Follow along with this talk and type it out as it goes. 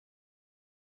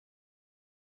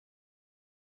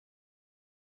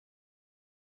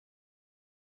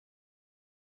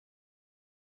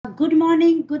Good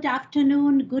morning, good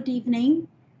afternoon, good evening.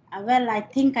 Well, I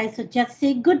think I should just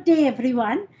say good day,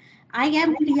 everyone. I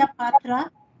am Priya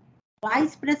Patra,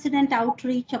 Vice President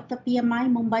Outreach of the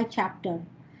PMI Mumbai chapter.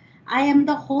 I am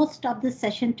the host of this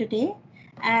session today.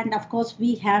 And of course,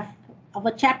 we have our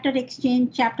chapter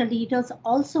exchange chapter leaders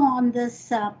also on this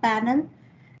panel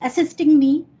assisting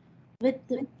me with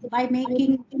by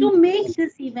making to make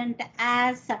this event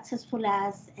as successful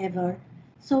as ever.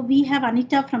 So we have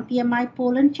Anita from PMI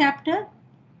Poland chapter.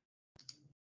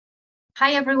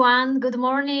 Hi everyone, good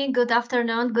morning, good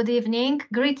afternoon, good evening.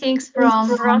 Greetings from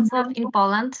Wrocław in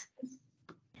Poland.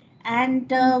 And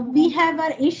we have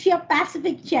our Asia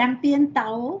Pacific champion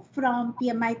Tao from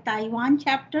PMI Taiwan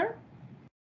chapter.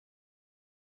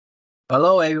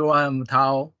 Hello everyone, I'm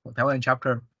Tao, Taiwan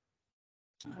chapter.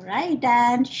 All right,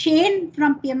 and Shane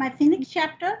from PMI Phoenix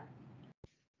chapter.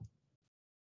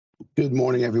 Good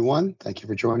morning, everyone. Thank you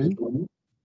for joining.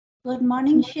 Good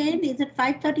morning, Shane. Is it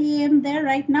 5:30 a.m. there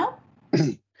right now?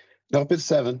 Nope, it's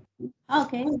 7.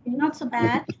 Okay, not so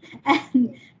bad.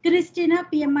 And Christina,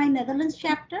 PMI Netherlands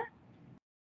chapter.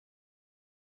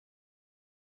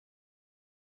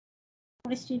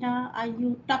 Christina, are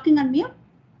you talking on mute?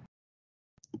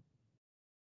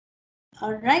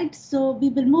 All right, so we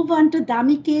will move on to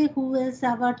Damike, who is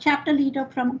our chapter leader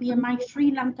from PMI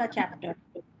Sri Lanka chapter.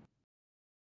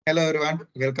 Hello, everyone.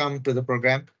 Welcome to the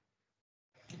program.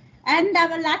 And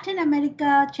our Latin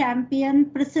America champion,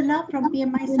 Priscilla from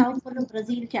PMI Sao Paulo,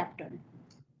 Brazil chapter.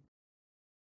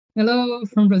 Hello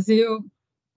from Brazil.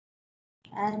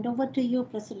 And over to you,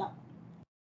 Priscilla.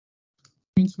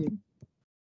 Thank you.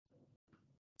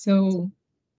 So,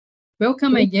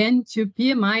 welcome again to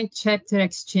PMI Chapter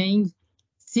Exchange,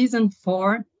 Season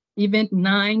 4, Event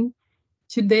 9.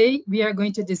 Today, we are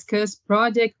going to discuss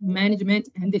project management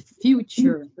and the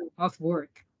future of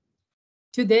work.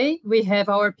 Today, we have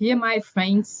our PMI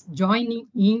friends joining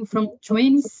in from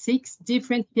 26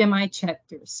 different PMI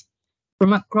chapters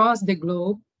from across the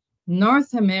globe,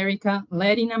 North America,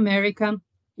 Latin America,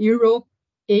 Europe,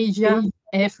 Asia,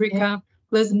 Africa,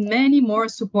 plus many more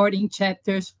supporting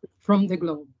chapters from the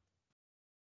globe.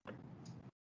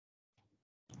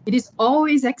 It is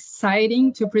always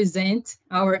exciting to present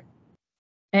our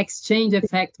exchange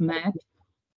effect map.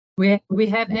 We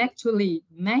have actually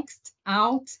maxed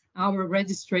out our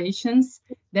registrations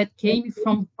that came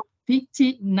from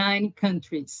 59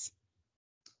 countries.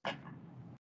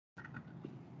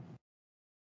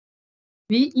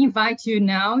 We invite you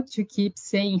now to keep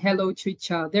saying hello to each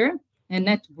other and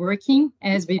networking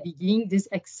as we begin this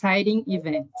exciting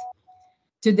event.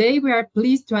 Today, we are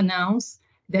pleased to announce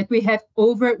that we have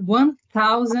over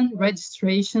 1,000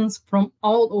 registrations from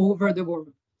all over the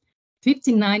world,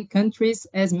 59 countries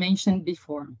as mentioned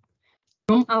before,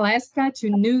 from Alaska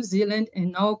to New Zealand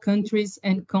and all countries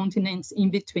and continents in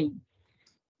between.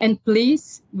 And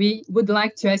please, we would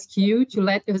like to ask you to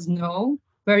let us know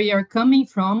where you are coming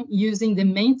from using the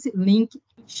main link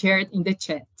shared in the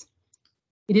chat.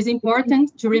 It is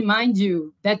important to remind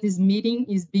you that this meeting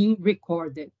is being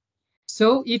recorded.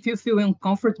 So if you feel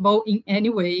uncomfortable in any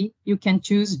way, you can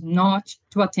choose not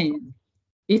to attend.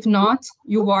 If not,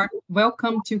 you are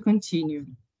welcome to continue.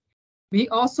 We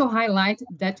also highlight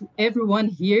that everyone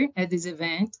here at this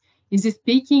event is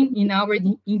speaking in our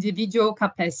individual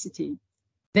capacity.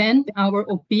 Then our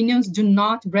opinions do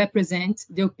not represent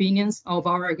the opinions of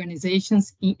our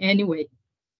organizations in any way.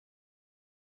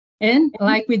 And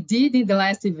like we did in the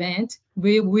last event,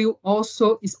 we will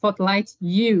also spotlight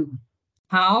you.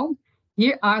 How?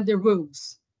 Here are the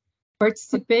rules.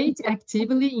 Participate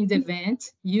actively in the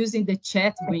event using the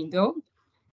chat window.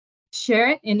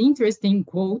 Share an interesting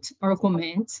quote or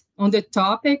comment on the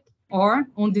topic or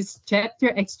on this chapter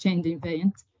exchange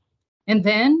event. And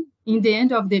then, in the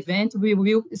end of the event, we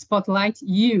will spotlight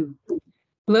you.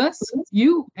 Plus,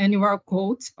 you and your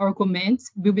quote or comment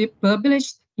will be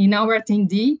published in our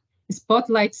attendee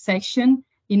spotlight section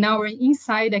in our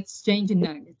Inside Exchange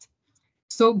Nugget.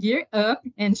 So gear up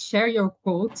and share your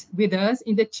quote with us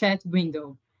in the chat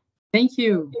window. Thank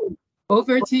you.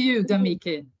 Over to you,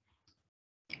 Damike.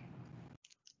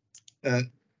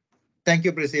 Thank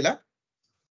you, Priscilla.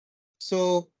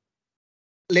 So,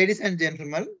 ladies and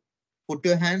gentlemen, put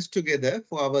your hands together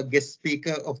for our guest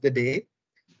speaker of the day,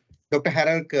 Dr.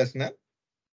 Harold Kersner.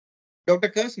 Dr.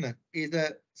 Kersner is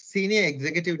a Senior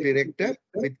Executive Director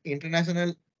with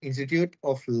International Institute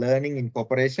of Learning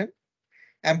Incorporation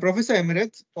and Professor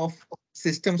Emirates of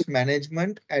Systems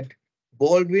Management at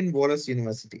Baldwin Wallace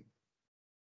University.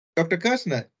 Dr.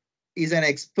 Kersner is an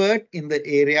expert in the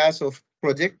areas of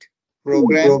project,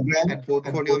 program, and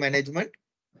portfolio management.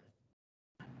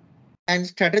 and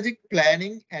strategic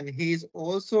planning, and he is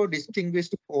also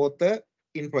distinguished author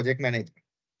in project management.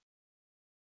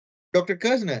 Dr.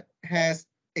 Kersner has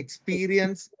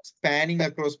experience spanning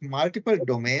across multiple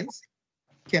domains: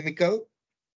 chemical,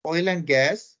 oil and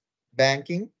gas,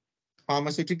 banking,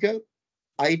 pharmaceutical,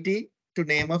 IT, to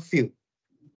name a few.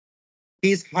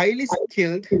 He is highly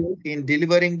skilled in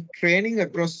delivering training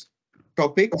across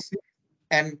topics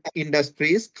and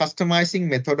industries, customizing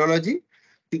methodology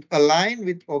to align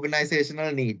with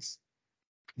organizational needs,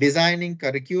 designing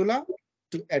curricula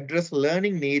to address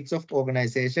learning needs of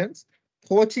organizations,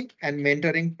 coaching and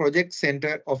mentoring project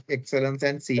center of excellence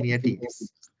and senior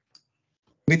teams.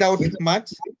 Without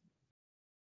much,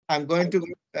 I'm going to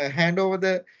hand over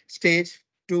the stage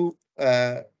to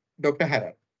Dr.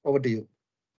 Harold. Over to you.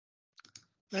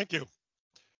 Thank you.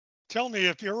 Tell me,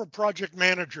 if you're a project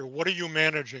manager, what are you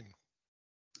managing?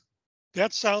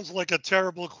 That sounds like a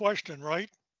terrible question, right?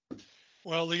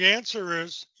 Well, the answer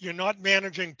is you're not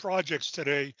managing projects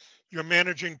today. You're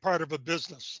managing part of a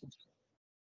business.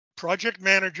 Project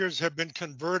managers have been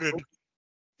converted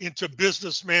into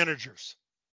business managers.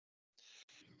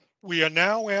 We are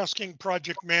now asking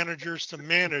project managers to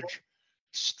manage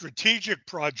strategic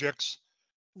projects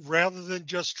rather than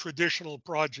just traditional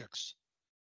projects.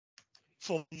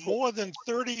 For more than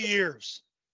 30 years,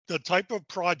 the type of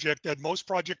project that most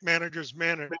project managers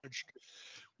managed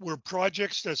were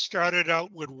projects that started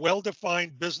out with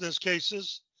well-defined business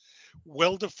cases,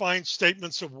 well-defined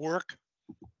statements of work,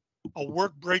 a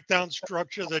work breakdown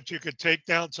structure that you could take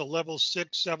down to level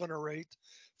 6, 7, or 8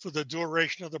 for the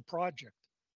duration of the project.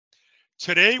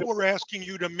 Today, we're asking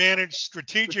you to manage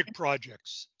strategic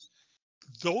projects.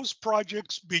 Those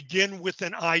projects begin with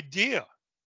an idea.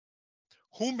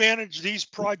 Who managed these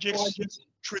projects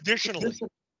traditionally?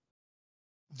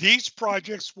 These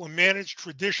projects were managed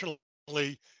traditionally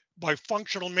by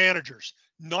functional managers,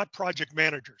 not project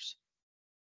managers.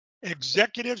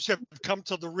 Executives have come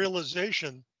to the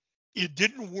realization it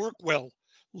didn't work well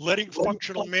letting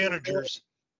functional managers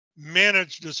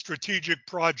manage the strategic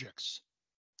projects.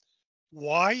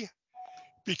 Why?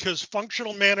 Because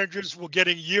functional managers were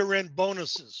getting year-end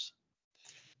bonuses.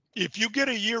 If you get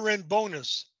a year-end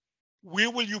bonus, where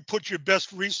will you put your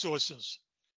best resources?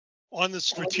 On the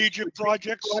strategic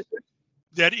projects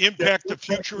that impact the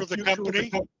future of the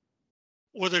company,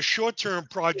 or the short-term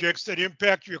projects that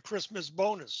impact your Christmas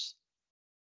bonus?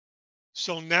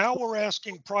 So now we're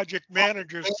asking project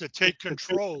managers to take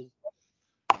control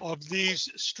of these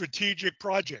strategic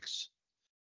projects.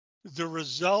 The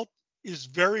result is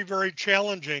very, very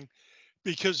challenging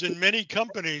because in many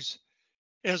companies,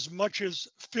 as much as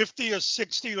 50 or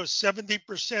 60 or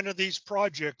 70% of these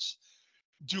projects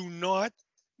do not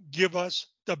give us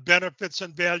the benefits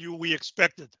and value we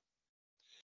expected.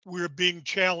 We're being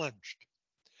challenged.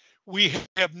 We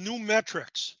have new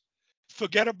metrics.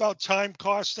 Forget about time,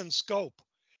 cost, and scope.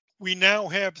 We now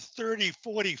have 30,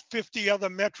 40, 50 other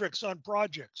metrics on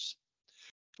projects.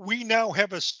 We now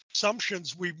have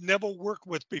assumptions we've never worked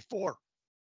with before.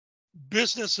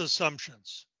 Business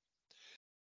assumptions.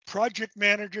 Project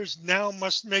managers now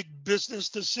must make business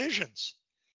decisions.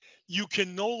 You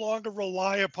can no longer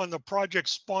rely upon the project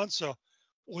sponsor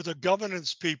or the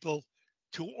governance people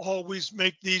to always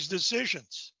make these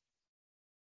decisions.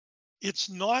 It's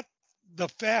not the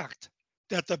fact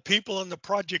that the people on the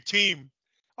project team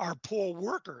are poor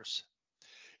workers.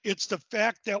 It's the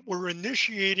fact that we're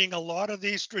initiating a lot of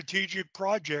these strategic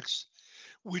projects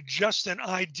with just an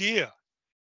idea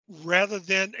rather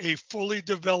than a fully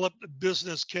developed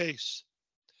business case.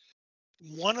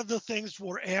 One of the things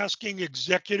we're asking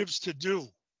executives to do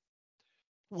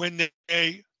when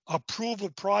they approve a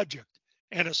project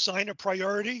and assign a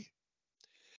priority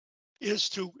is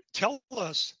to tell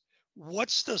us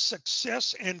what's the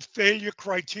success and failure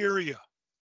criteria.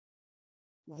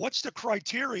 What's the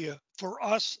criteria for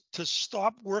us to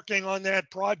stop working on that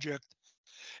project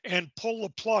and pull the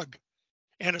plug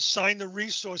and assign the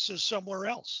resources somewhere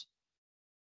else?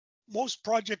 Most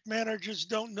project managers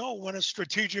don't know when a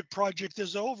strategic project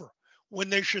is over, when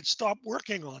they should stop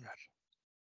working on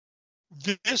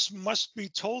it. This must be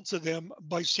told to them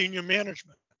by senior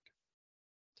management.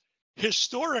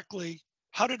 Historically,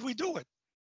 how did we do it?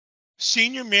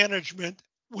 Senior management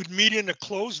would meet in a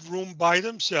closed room by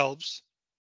themselves.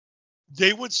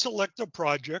 They would select a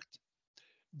project.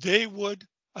 They would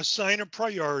assign a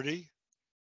priority.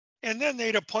 And then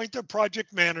they'd appoint a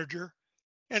project manager.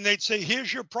 And they'd say,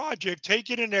 here's your project, take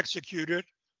it and execute it,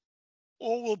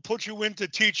 or we'll put you into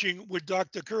teaching with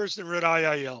Dr. Kersner at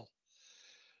IIL.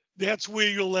 That's where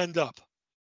you'll end up.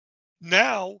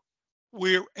 Now,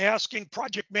 we're asking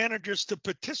project managers to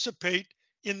participate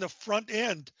in the front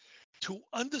end to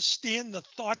understand the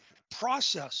thought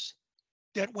process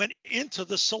that went into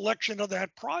the selection of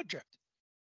that project.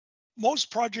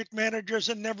 Most project managers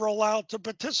are never allowed to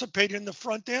participate in the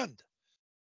front end.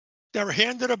 They're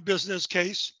handed a business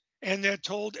case and they're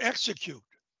told execute.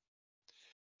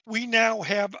 We now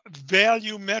have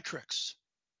value metrics.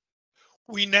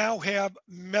 We now have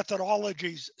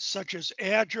methodologies such as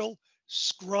Agile,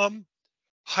 Scrum,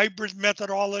 hybrid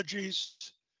methodologies.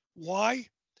 Why?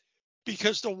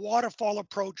 Because the waterfall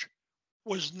approach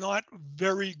was not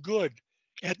very good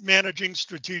at managing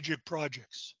strategic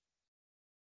projects.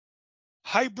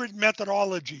 Hybrid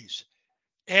methodologies,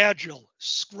 Agile,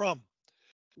 Scrum.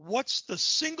 What's the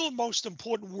single most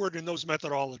important word in those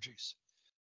methodologies?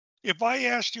 If I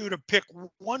asked you to pick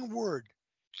one word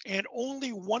and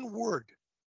only one word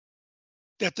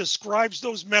that describes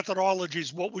those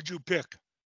methodologies, what would you pick?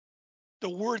 The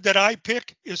word that I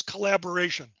pick is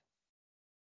collaboration.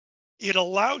 It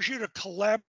allows you to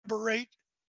collaborate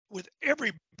with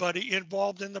everybody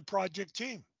involved in the project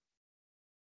team,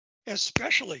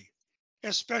 especially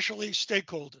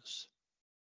stakeholders.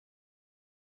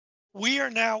 We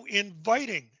are now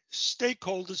inviting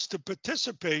stakeholders to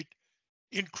participate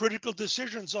in critical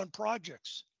decisions on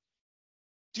projects.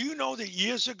 Do you know that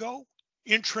years ago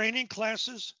in training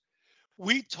classes,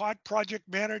 we taught project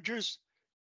managers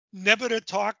never to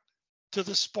talk to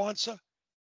the sponsor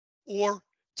or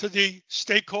to the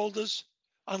stakeholders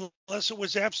unless it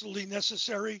was absolutely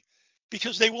necessary,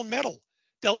 because they will meddle.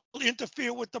 They'll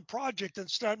interfere with the project and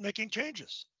start making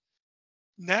changes.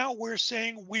 Now we're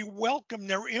saying we welcome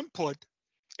their input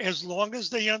as long as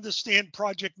they understand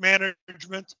project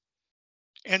management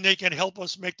and they can help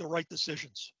us make the right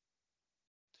decisions.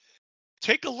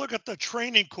 Take a look at the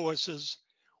training courses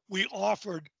we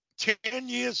offered 10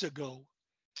 years ago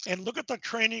and look at the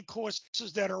training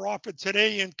courses that are offered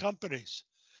today in companies.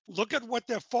 Look at what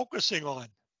they're focusing on.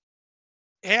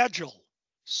 Agile,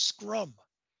 Scrum,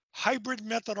 hybrid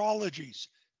methodologies,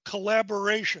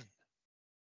 collaboration.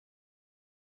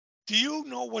 Do you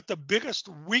know what the biggest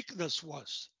weakness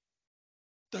was?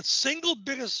 The single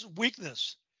biggest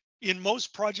weakness in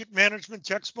most project management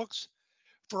textbooks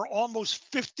for almost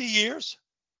 50 years?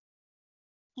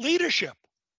 Leadership.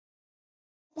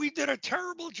 We did a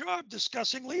terrible job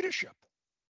discussing leadership.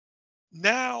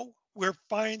 Now we're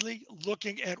finally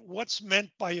looking at what's meant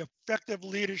by effective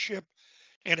leadership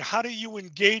and how do you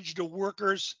engage the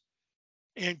workers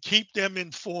and keep them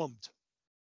informed.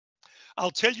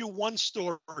 I'll tell you one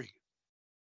story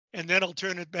and then I'll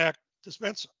turn it back to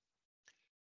Spencer.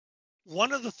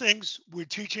 One of the things we're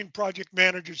teaching project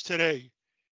managers today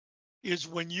is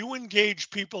when you engage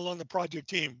people on the project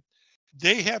team,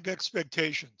 they have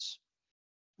expectations.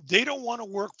 They don't want to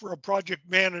work for a project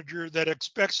manager that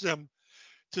expects them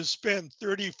to spend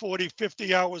 30, 40,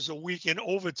 50 hours a week in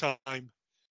overtime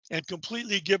and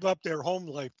completely give up their home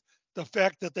life, the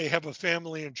fact that they have a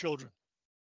family and children.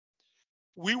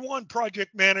 We want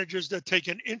project managers that take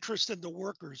an interest in the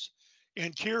workers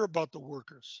and care about the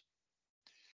workers.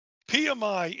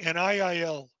 PMI and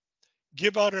IIL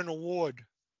give out an award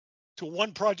to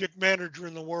one project manager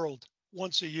in the world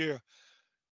once a year.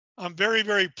 I'm very,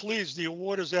 very pleased the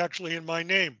award is actually in my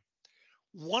name.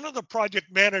 One of the project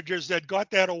managers that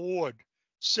got that award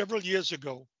several years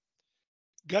ago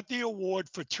got the award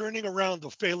for turning around the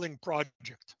failing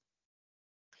project.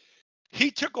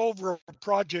 He took over a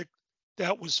project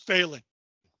that was failing.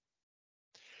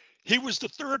 He was the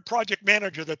third project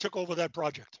manager that took over that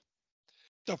project.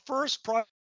 The first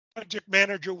project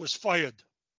manager was fired.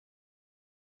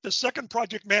 The second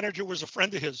project manager was a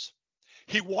friend of his.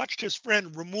 He watched his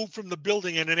friend removed from the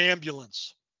building in an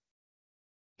ambulance.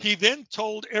 He then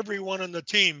told everyone on the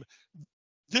team,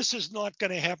 this is not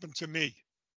going to happen to me.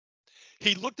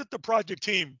 He looked at the project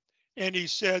team and he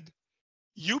said,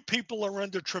 you people are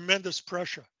under tremendous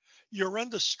pressure. You're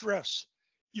under stress.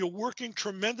 You're working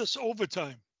tremendous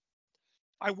overtime.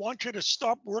 I want you to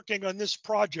stop working on this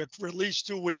project for at least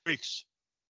 2 weeks.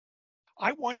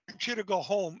 I want you to go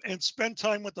home and spend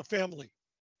time with the family.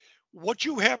 What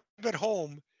you have at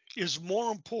home is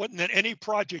more important than any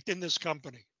project in this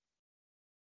company.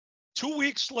 2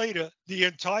 weeks later, the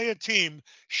entire team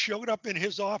showed up in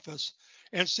his office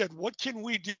and said, what can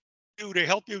we do to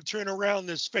help you turn around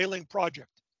this failing project?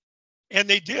 And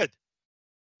they did.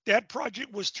 That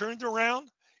project was turned around.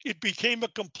 It became a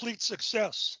complete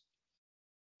success.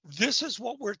 This is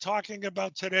what we're talking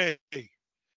about today,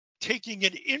 taking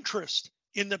an interest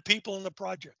in the people in the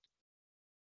project.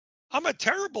 I'm a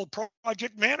terrible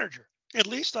project manager. At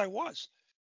least I was.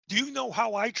 Do you know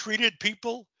how I treated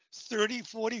people 30,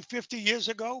 40, 50 years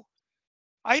ago?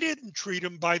 I didn't treat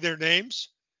them by their names.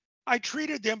 I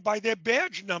treated them by their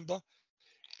badge number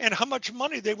and how much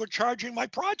money they were charging my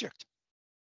project.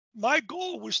 My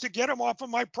goal was to get them off of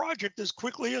my project as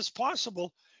quickly as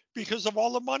possible because of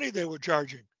all the money they were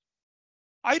charging.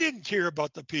 I didn't care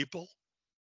about the people.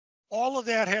 All of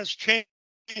that has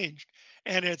changed,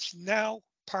 and it's now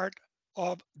part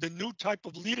of the new type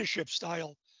of leadership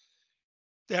style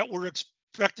that we're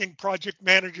expecting project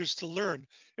managers to learn,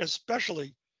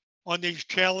 especially on these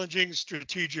challenging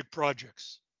strategic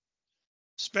projects.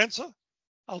 Spencer,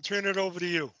 I'll turn it over to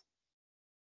you.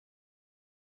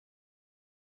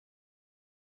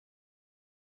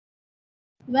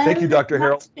 Well, Thank you, Dr. not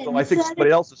Harold. So I think Spencer.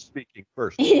 somebody else is speaking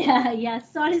first. Yeah.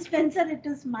 Sorry, Spencer, it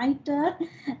is my turn.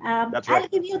 That's right. I'll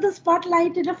give you the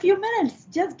spotlight in a few minutes.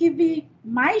 Just give me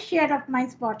my share of my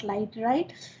spotlight,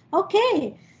 right?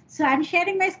 Okay, so I'm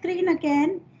sharing my screen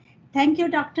again. Thank you,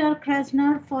 Dr.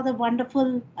 Krasner, for the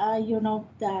wonderful,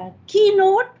 the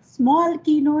keynote, small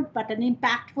keynote, but an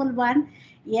impactful one.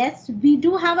 Yes, we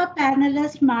do have a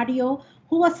panelist, Mario,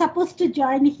 who was supposed to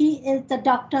join. He is the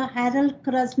Dr. Harold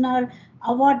Krasner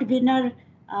Award winner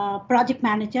project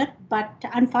manager, but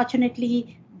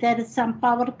unfortunately there is some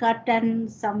power cut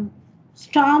and some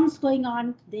storms going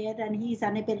on there and he is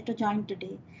unable to join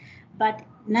today. But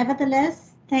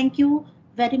nevertheless, thank you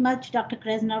very much, Dr.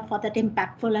 Krasner, for that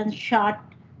impactful and short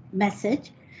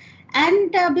message.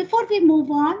 And before we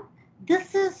move on,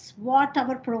 this is what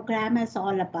our program is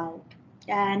all about.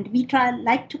 And we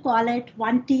like to call it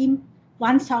one team,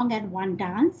 one song and one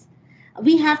dance.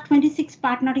 We have 26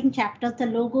 partnering chapters. The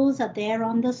logos are there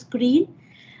on the screen.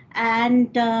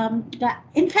 And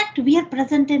in fact, we are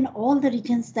present in all the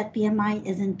regions that PMI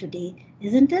is in today,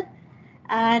 isn't it?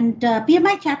 And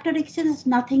PMI Chapter Exchange is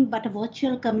nothing but a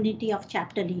virtual community of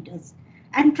chapter leaders.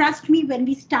 And trust me, when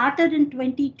we started in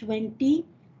 2020,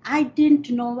 I didn't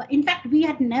know. In fact, we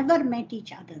had never met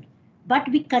each other, but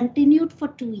we continued for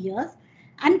 2 years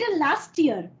until last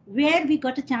year, where we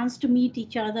got a chance to meet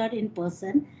each other in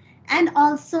person. And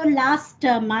also last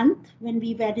month when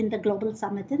we were in the Global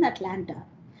Summit in Atlanta.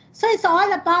 So it's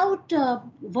all about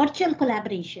virtual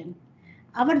collaboration.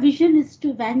 Our vision is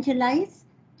to evangelize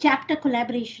chapter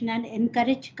collaboration and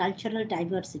encourage cultural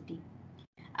diversity.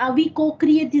 We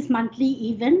co-create these monthly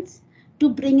events to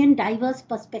bring in diverse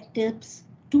perspectives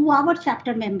to our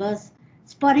chapter members,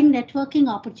 spurring networking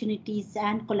opportunities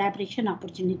and collaboration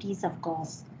opportunities, of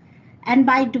course. And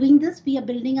by doing this, we are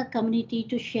building a community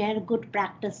to share good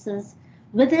practices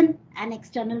within and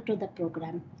external to the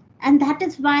program. And that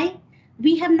is why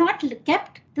we have not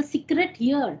kept the secret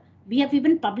here. We have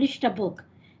even published a book.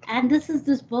 And this is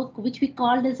this book, which we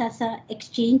call this as a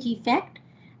Xchange effect.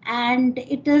 And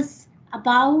it is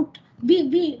about,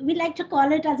 we like to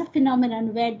call it as a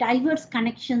phenomenon where diverse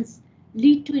connections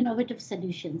lead to innovative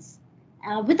solutions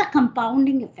with a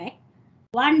compounding effect,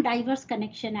 one diverse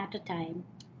connection at a time.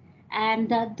 And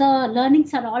the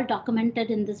learnings are all documented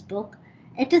in this book.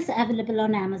 It is available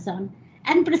on Amazon.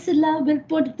 And Priscilla will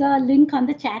put the link on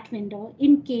the chat window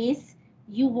in case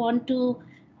you want to,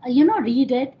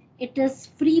 read it. It is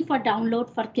free for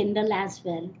download for Kindle as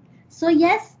well. So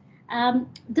yes,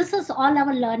 this is all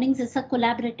our learnings. It's a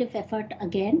collaborative effort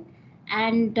again.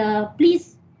 And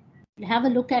please have a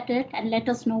look at it and let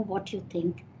us know what you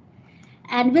think.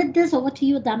 And with this, over to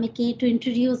you, Damiki, to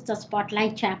introduce the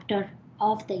Spotlight chapter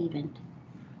of the event.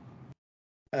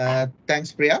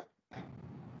 Thanks, Priya.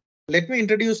 Let me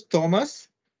introduce Thomas,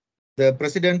 the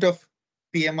president of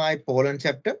PMI Poland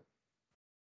chapter.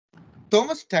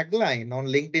 Thomas' tagline on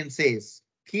LinkedIn says,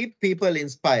 "Keep people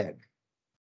inspired."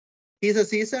 He's a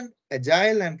seasoned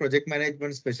agile and project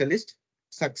management specialist,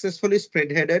 successfully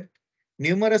spearheaded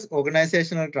numerous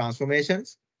organizational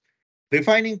transformations,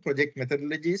 refining project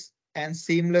methodologies, and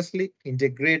seamlessly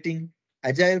integrating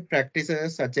agile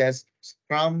practices such as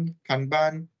Scrum,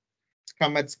 Kanban,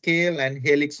 Scrum at Scale, and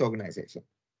Helix organization.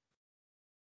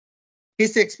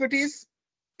 His expertise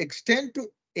extends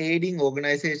to aiding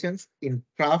organizations in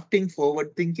crafting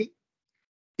forward-thinking,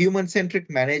 human-centric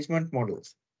management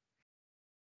models.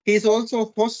 He is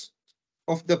also host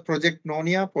of the Project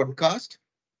Nonia podcast,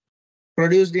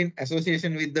 produced in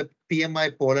association with the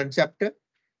PMI Poland chapter,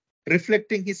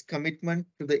 reflecting his commitment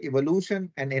to the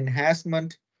evolution and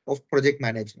enhancement of project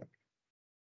management.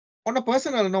 On a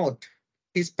personal note,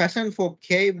 his passion for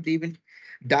cave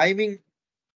diving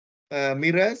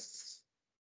mirrors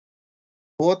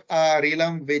both are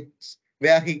realm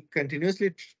where he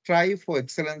continuously strives for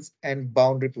excellence and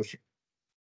boundary pushing.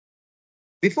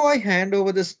 Before I hand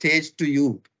over the stage to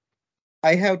you,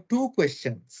 I have two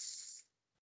questions.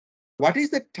 What is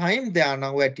the time they are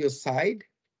now at your side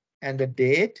and the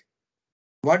date?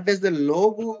 What does the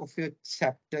logo of your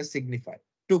chapter signify?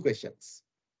 Two questions.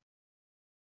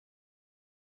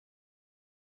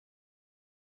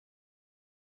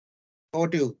 Over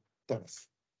to you, Thomas.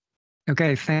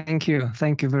 Okay, thank you.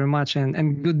 Thank you very much,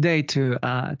 and good day to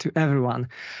everyone.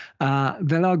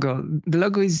 The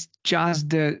logo is just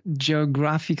the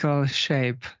geographical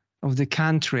shape of the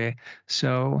country.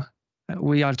 So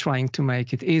we are trying to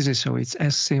make it easy, so it's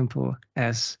as simple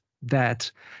as that.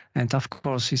 And of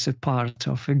course, it's a part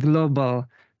of a global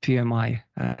PMI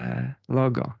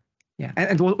logo. Yeah.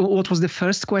 And what was the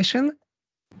first question?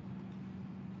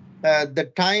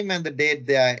 The time and the date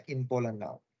they are in Poland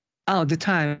now. Oh, the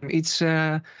time, it's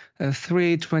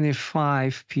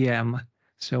 3:25 p.m.,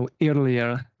 so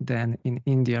earlier than in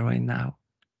India right now.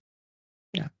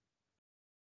 Yeah.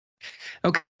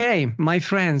 Okay, my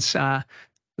friends,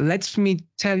 let me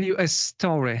tell you a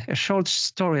story, a short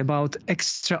story about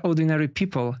extraordinary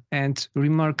people and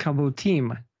remarkable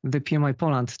team, the PMI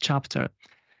Poland chapter.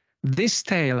 This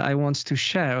tale I want to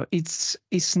share, it's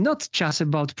not just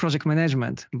about project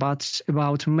management, but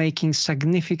about making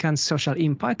significant social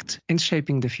impact and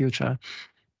shaping the future.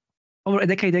 Over a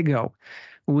decade ago,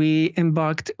 we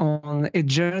embarked on a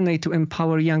journey to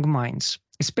empower young minds,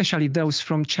 especially those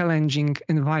from challenging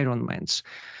environments.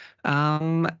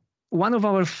 One of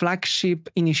our flagship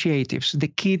initiatives, the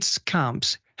Kids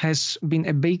Camps, has been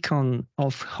a beacon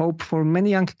of hope for many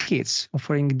young kids,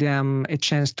 offering them a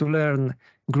chance to learn,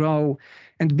 grow,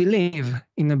 and believe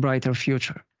in a brighter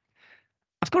future.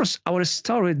 Of course, our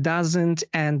story doesn't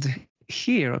end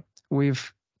here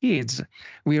with kids.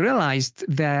 We realized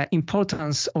the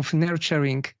importance of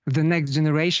nurturing the next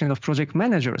generation of project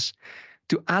managers.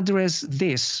 To address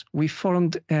this, we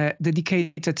formed a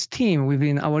dedicated team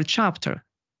within our chapter.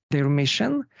 Their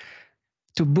mission: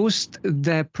 to boost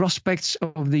the prospects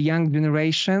of the young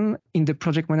generation in the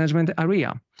project management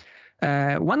area.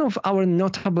 One of our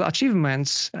notable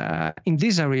achievements in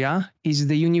this area is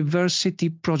the University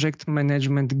Project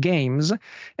Management Games,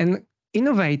 an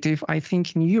innovative, I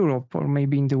think in Europe or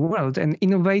maybe in the world, an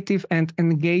innovative and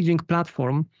engaging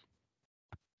platform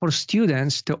for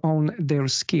students to own their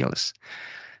skills.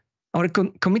 Our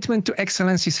commitment to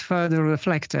excellence is further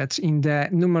reflected in the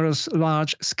numerous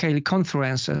large-scale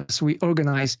conferences we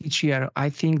organize each year. I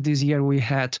think this year we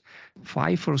had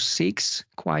 5 or 6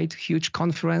 quite huge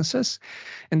conferences.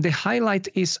 And the highlight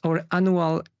is our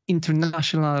annual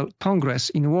International Congress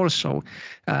in Warsaw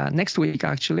next week,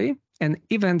 actually, an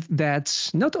event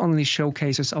that not only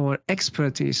showcases our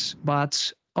expertise,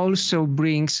 but also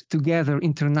brings together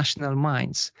international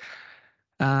minds.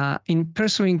 In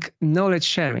pursuing knowledge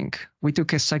sharing, we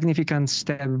took a significant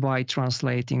step by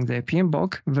translating the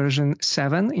PMBOK version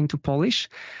 7 into Polish.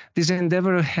 This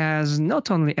endeavor has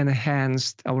not only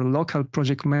enhanced our local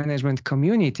project management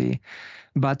community,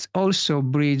 but also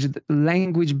bridged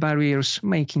language barriers,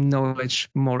 making knowledge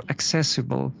more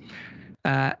accessible.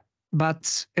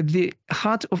 But at the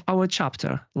heart of our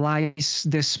chapter lies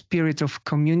the spirit of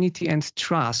community and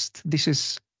trust. This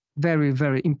is very,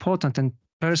 very important and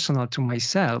personal to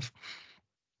myself.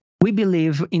 We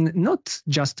believe in not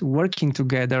just working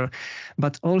together,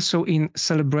 but also in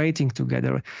celebrating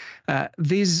together.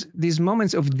 These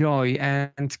moments of joy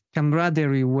and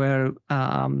camaraderie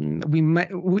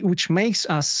which makes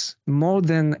us more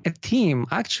than a team.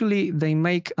 Actually, they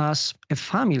make us a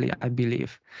family, I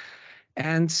believe.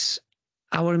 And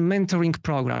our mentoring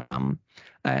program,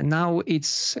 now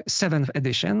its 7th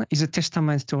edition, is a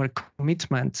testament to our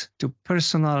commitment to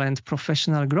personal and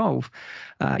professional growth.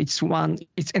 It's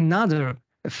another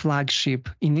flagship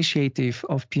initiative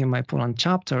of PMI Poland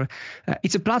chapter.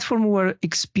 It's a platform where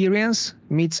experience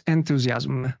meets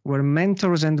enthusiasm, where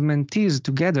mentors and mentees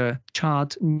together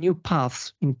chart new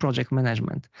paths in project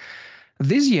management.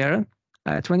 This year,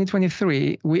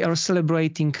 2023, we are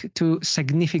celebrating 2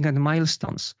 significant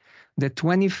milestones: the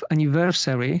 20th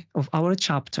anniversary of our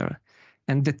chapter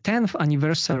and the 10th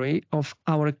anniversary of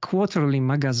our quarterly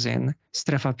magazine,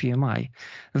 Strefa PMI.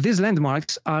 These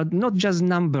landmarks are not just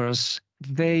numbers,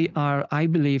 they are, I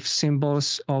believe,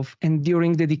 symbols of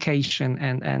enduring dedication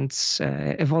and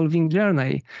evolving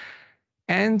journey.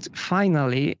 And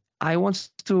finally, I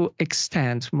want to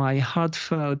extend my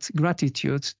heartfelt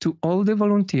gratitude to all the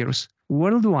volunteers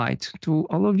worldwide, to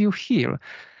all of you here,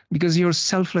 because your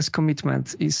selfless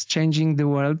commitment is changing the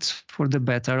world for the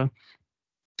better.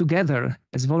 Together,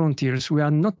 as volunteers, we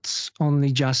are not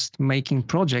only just making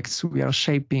projects, we are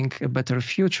shaping a better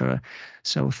future.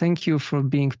 So thank you for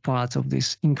being part of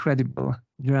this incredible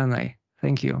journey.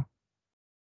 Thank you.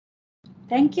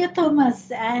 Thank you,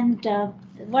 Thomas. And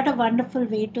what a wonderful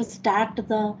way to start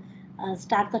the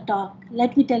talk.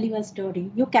 Let me tell you a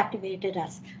story. You captivated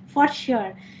us, for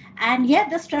sure. And yeah,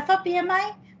 the Strefa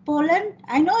PMI, Poland,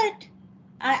 I know it.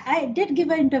 I did give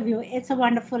an interview. It's a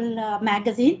wonderful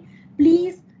magazine.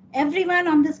 Please, everyone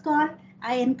on this call,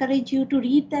 I encourage you to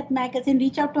read that magazine.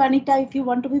 Reach out to Anita if you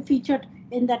want to be featured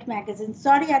in that magazine.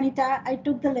 Sorry, Anita, I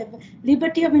took the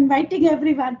liberty of inviting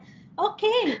everyone.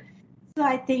 Okay, so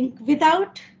I think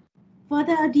without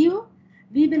further ado,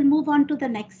 we will move on to the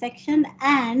next section.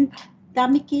 And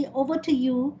Damiki, over to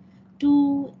you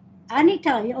to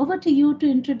Anita, over to you to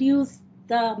introduce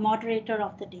the moderator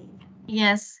of the day.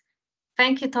 Yes.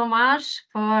 Thank you, Tomasz,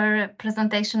 for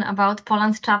presentation about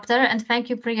Poland chapter, and thank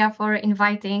you, Priya, for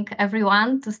inviting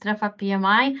everyone to Strefa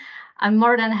PMI. I'm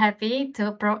more than happy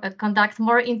to conduct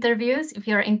more interviews if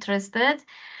you're interested.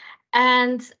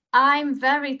 And I'm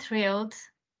very thrilled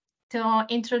to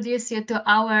introduce you to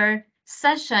our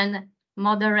session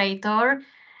moderator,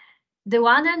 the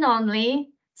one and only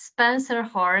Spencer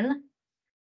Horn.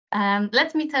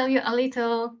 Let me tell you a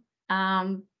little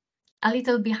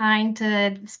behind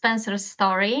Spencer's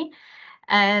story.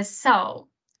 So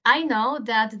I know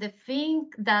that the thing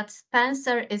that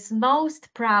Spencer is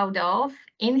most proud of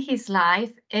in his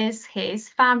life is his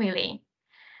family.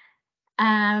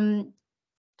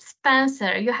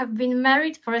 Spencer, you have been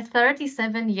married for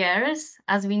 37 years,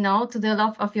 as we know, to the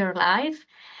love of your life.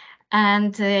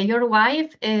 And your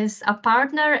wife is a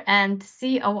partner and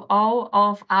COO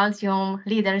of Altium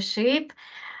Leadership.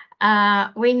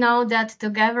 We know that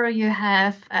together you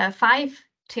have 5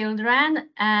 children,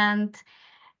 and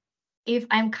if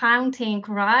I'm counting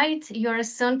right, you're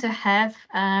soon to have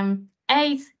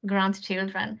 8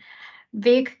 grandchildren.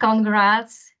 Big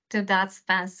congrats to that,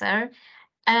 Spencer.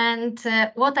 And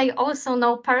what I also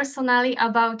know personally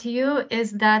about you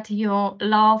is that you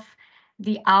love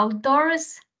the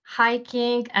outdoors,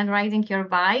 hiking and riding your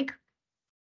bike.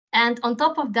 And on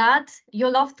top of that, you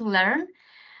love to learn.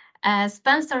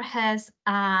 Spencer has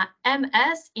a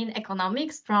MS in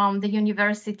economics from the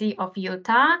University of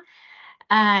Utah.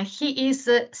 He is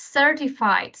a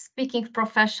certified speaking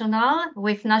professional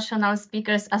with National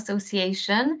Speakers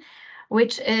Association,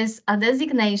 which is a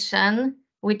designation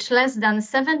which less than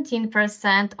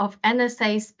 17% of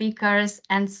NSA speakers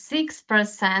and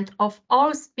 6% of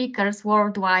all speakers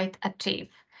worldwide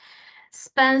achieve.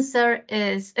 Spencer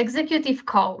is executive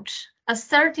coach, a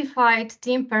certified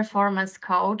team performance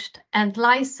coach, and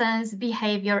licensed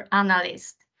behavior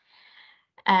analyst.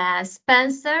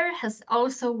 Spencer has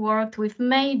also worked with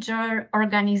major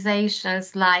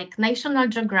organizations like National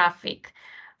Geographic,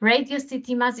 Radio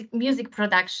City Music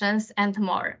Productions, and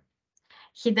more.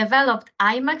 He developed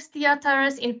IMAX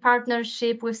theaters in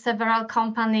partnership with several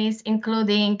companies,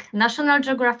 including National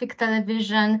Geographic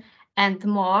Television and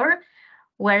more,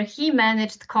 where he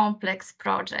managed complex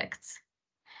projects.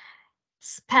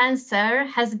 Spencer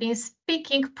has been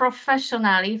speaking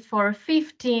professionally for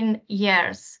 15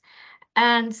 years.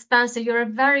 And Spencer, you're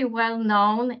very well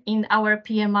known in our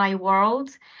PMI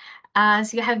world,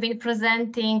 as you have been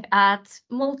presenting at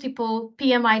multiple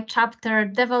PMI chapter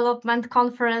development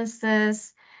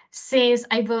conferences since,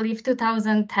 I believe,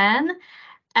 2010.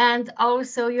 And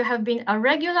also you have been a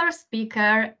regular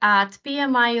speaker at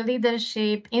PMI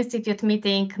Leadership Institute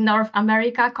meeting North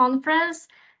America Conference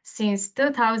since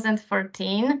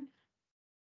 2014.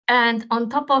 And on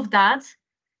top of that,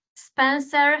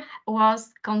 Spencer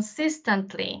was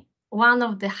consistently one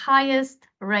of the highest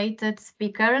rated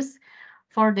speakers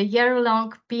for the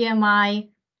year-long PMI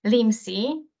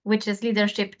LIMSI, which is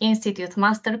Leadership Institute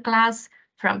Masterclass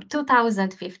from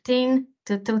 2015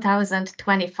 to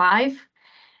 2025.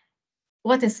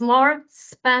 What is more,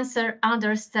 Spencer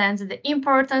understands the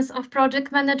importance of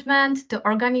project management to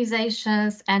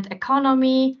organizations and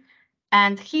economy,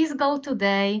 and his goal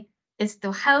today is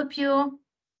to help you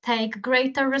take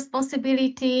greater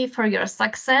responsibility for your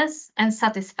success and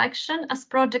satisfaction as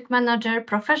project manager,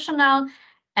 professional,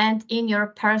 and in your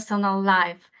personal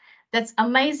life. That's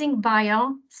amazing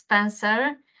bio,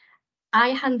 Spencer. I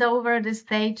hand over the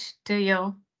stage to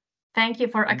you. Thank you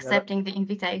for accepting the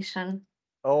invitation.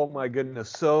 Oh my goodness.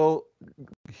 So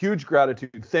huge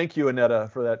gratitude. Thank you, Annetta,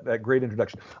 for that great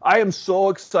introduction. I am so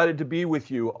excited to be with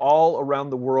you all around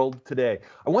the world today.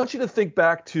 I want you to think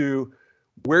back to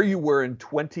where you were in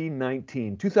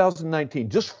 2019,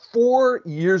 just 4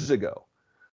 years ago.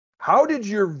 How did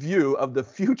your view of the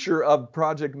future of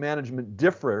project management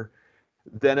differ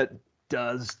than it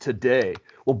does today?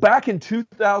 Well, back in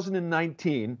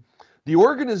 2019, the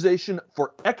Organization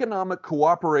for Economic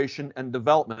Cooperation and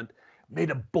Development made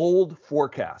a bold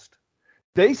forecast.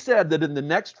 They said that in the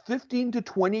next 15 to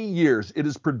 20 years, it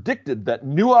is predicted that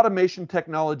new automation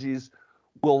technologies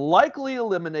will likely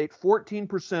eliminate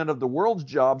 14% of the world's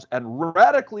jobs and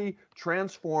radically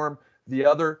transform the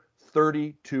other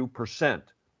 32%.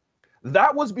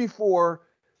 That was before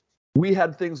We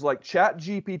had things like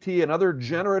ChatGPT and other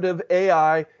generative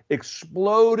AI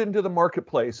explode into the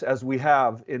marketplace as we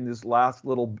have in these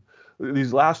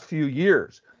last few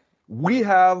years. We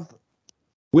have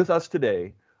with us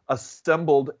today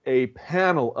assembled a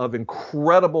panel of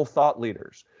incredible thought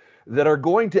leaders that are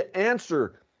going to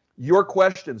answer your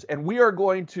questions, and we are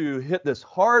going to hit this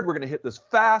hard. We're going to hit this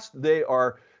fast. They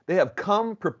have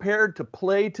come prepared to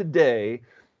play today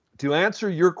to answer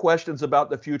your questions about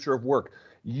the future of work.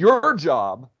 Your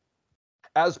job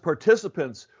as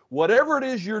participants, whatever it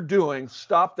is you're doing,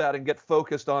 stop that and get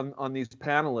focused on these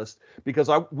panelists, because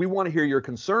we want to hear your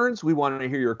concerns. We want to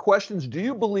hear your questions. Do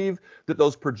you believe that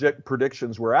those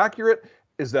predictions were accurate?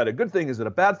 Is that a good thing? Is it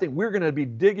a bad thing? We're going to be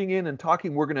digging in and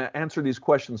talking. We're going to answer these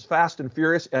questions fast and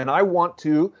furious. And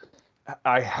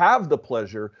I have the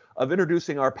pleasure of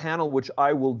introducing our panel, which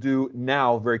I will do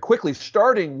now very quickly,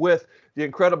 starting with the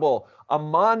incredible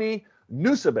Amani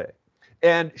Nusabe.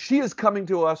 And she is coming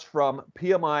to us from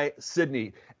PMI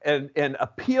Sydney and a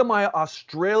PMI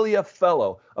Australia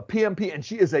fellow, a PMP, and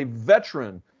she is a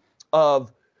veteran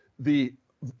of the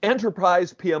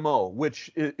enterprise PMO,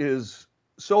 which is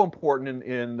so important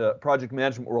in the project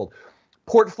management world.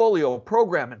 Portfolio,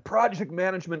 program, and project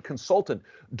management consultant,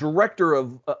 director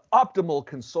of Optimal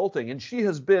Consulting, and she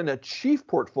has been a chief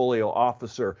portfolio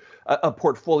officer, a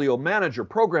portfolio manager,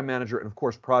 program manager, and of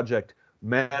course, project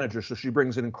manager. So she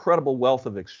brings an incredible wealth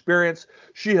of experience.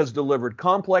 She has delivered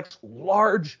complex,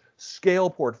 large-scale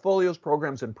portfolios,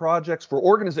 programs, and projects for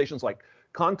organizations like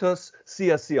Qantas,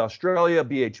 CSC Australia,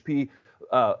 BHP,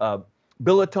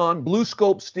 Billiton,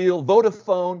 BlueScope Steel,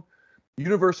 Vodafone,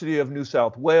 University of New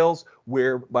South Wales,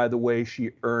 where, by the way,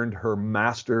 she earned her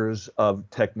Master's of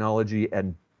Technology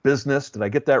and Business. Did I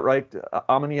get that right,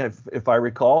 Amani, if I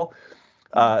recall?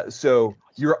 So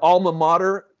your alma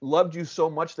mater loved you so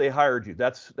much they hired you.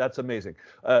 That's amazing.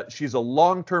 She's a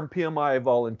long-term PMI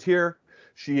volunteer.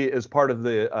 She is part of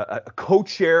the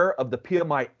co-chair of the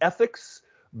PMI Ethics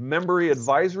Memory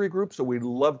Advisory Group. So we'd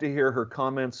love to hear her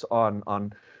comments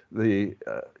on the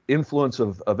influence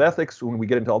of ethics when we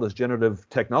get into all this generative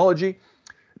technology.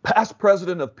 Past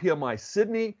president of PMI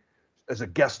Sydney, as a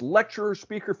guest lecturer,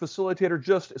 speaker, facilitator,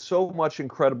 just so much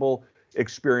incredible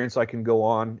experience. I can go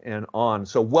on and on.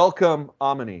 So welcome,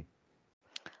 Amani.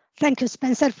 Thank you,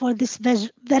 Spencer, for this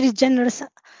very generous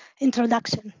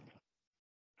introduction.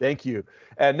 Thank you.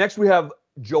 And next we have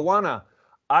Joanna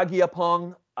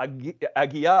Agiapong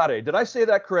Aguiare. Did I say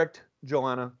that correct,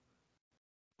 Joanna?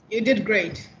 You did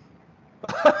great.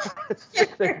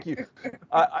 Thank you.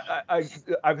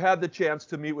 I've had the chance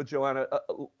to meet with Joanna,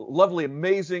 lovely,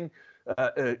 amazing,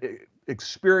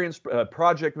 experienced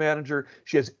project manager.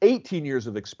 She has 18 years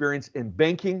of experience in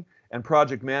banking and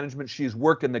project management. She's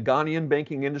worked in the Ghanaian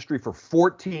banking industry for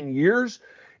 14 years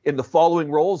in the following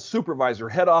roles: supervisor,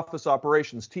 head office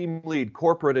operations, team lead,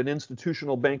 corporate and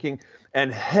institutional banking,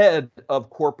 and head of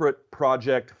corporate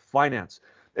project finance.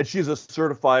 And she's a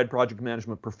certified project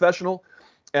management professional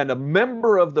and a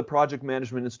member of the Project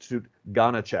Management Institute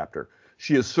Ghana chapter.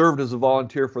 She has served as a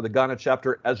volunteer for the Ghana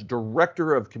chapter as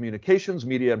Director of Communications,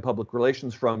 Media, and Public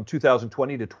Relations from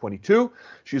 2020 to 22.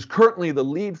 She's currently the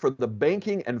lead for the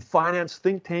Banking and Finance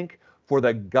think tank for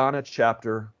the Ghana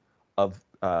chapter of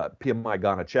PMI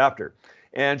Ghana chapter.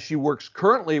 And she works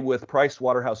currently with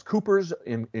PricewaterhouseCoopers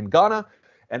in Ghana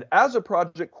and as a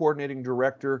project coordinating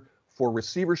director for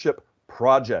receivership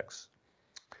projects.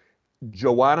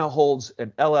 Joanna holds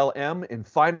an LLM in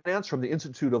finance from the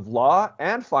Institute of Law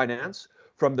and Finance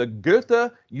from the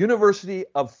Goethe University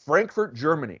of Frankfurt,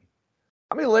 Germany.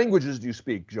 How many languages do you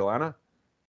speak, Joanna?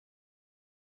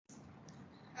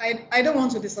 I don't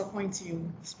want to disappoint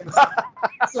you, Spencer.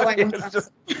 So I won't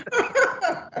answer.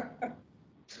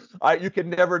 You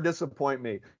can never disappoint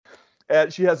me.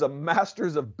 She has a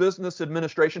Master's of Business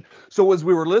Administration. So as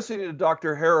we were listening to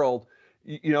Dr. Harold,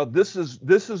 you know, this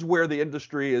is where the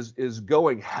industry is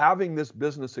going. Having this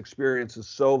business experience is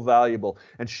so valuable,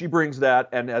 and she brings that.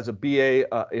 And as a BA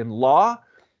in law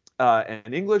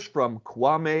and English from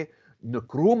Kwame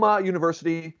Nkrumah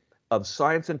University of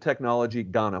Science and Technology,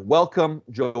 Ghana. Welcome,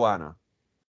 Joanna.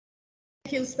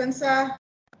 Thank you, Spencer,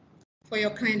 for your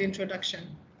kind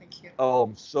introduction. Thank you. Oh,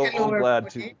 I'm so glad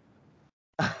to.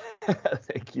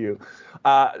 Thank you.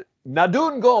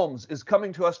 Nadun Gomes is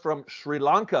coming to us from Sri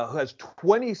Lanka, who has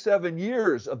 27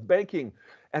 years of banking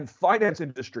and finance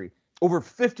industry, over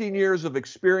 15 years of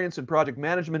experience in project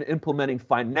management, implementing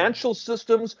financial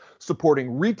systems,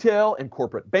 supporting retail and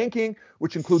corporate banking,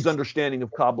 which includes understanding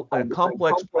of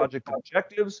complex project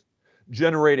objectives,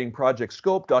 generating project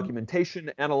scope,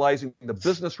 documentation, analyzing the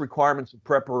business requirements and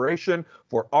preparation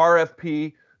for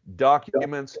RFP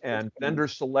documents and vendor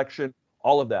selection,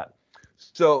 all of that.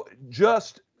 So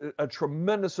just a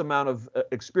tremendous amount of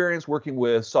experience working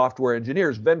with software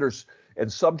engineers, vendors,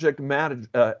 and subject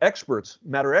matter experts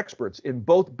in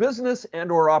both business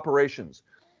and or operations.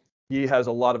 He has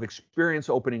a lot of experience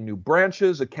opening new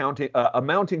branches,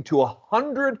 amounting to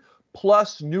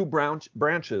 100+ new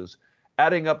branches,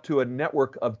 adding up to a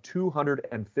network of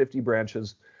 250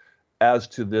 branches as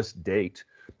to this date.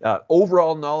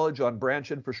 Overall knowledge on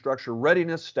branch infrastructure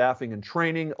readiness, staffing and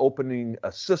training, opening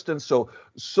assistance.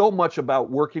 So much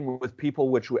about working with people,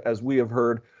 which, as we have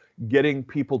heard, getting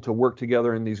people to work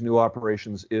together in these new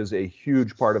operations is a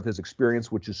huge part of his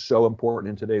experience, which is so important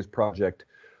in today's project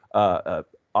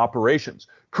operations.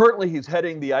 Currently, he's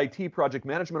heading the IT project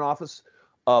management office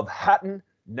of Hatton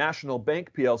National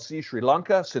Bank PLC Sri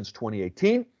Lanka since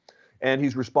 2018. And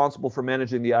he's responsible for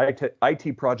managing the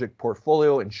IT project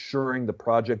portfolio, ensuring the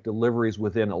project deliveries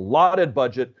within allotted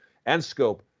budget and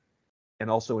scope, and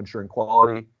also ensuring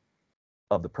quality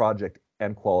of the project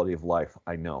and quality of life,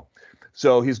 I know.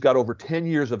 So he's got over 10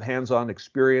 years of hands-on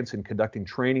experience in conducting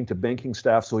training to banking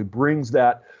staff, so he brings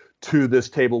that to this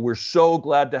table. We're so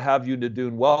glad to have you,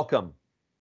 Nadun. Welcome.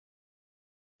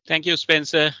 Thank you,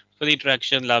 Spencer, for the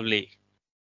introduction. Lovely.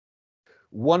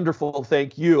 Wonderful,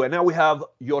 thank you. And now we have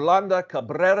Yolanda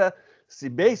Cabrera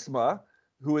Sibesma,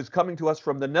 who is coming to us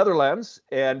from the Netherlands,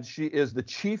 and she is the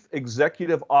Chief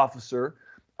Executive Officer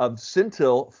of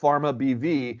Sintil Pharma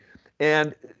BV.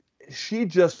 And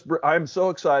I'm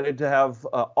so excited to have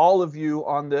all of you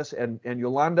on this. And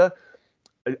Yolanda,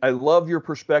 I love your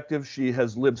perspective. She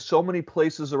has lived so many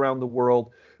places around the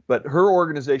world, but her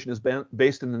organization is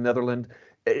based in the Netherlands.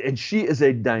 And she is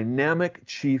a dynamic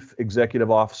chief executive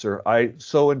officer. I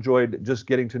so enjoyed just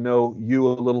getting to know you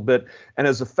a little bit. And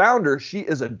as a founder, she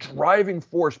is a driving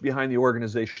force behind the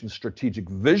organization's strategic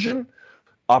vision,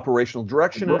 operational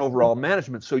direction, and overall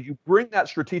management. So you bring that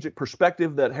strategic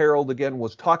perspective that Harold, again,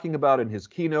 was talking about in his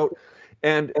keynote,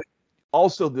 and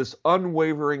also this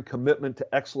unwavering commitment to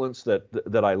excellence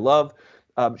that I love.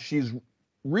 She's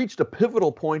reached a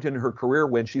pivotal point in her career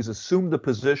when she's assumed the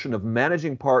position of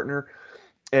managing partner.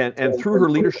 And through her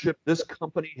leadership, this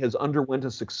company has underwent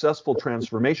a successful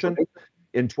transformation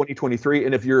in 2023.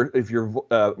 And if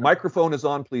your microphone is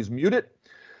on, please mute it.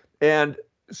 And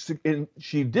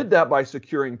she did that by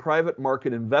securing private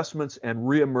market investments and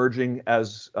reemerging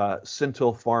as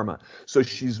Sintil Pharma. So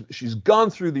she's gone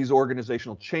through these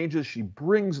organizational changes. She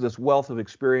brings this wealth of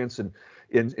experience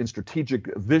in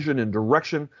strategic vision and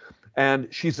direction.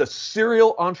 And she's a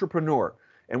serial entrepreneur.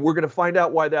 And we're going to find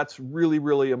out why that's really,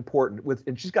 really important.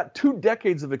 And she's got 2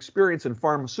 decades of experience in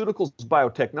pharmaceuticals,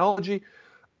 biotechnology.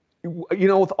 You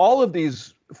know, with all of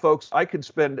these folks, I could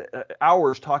spend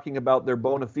hours talking about their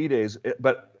bona fides,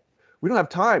 but we don't have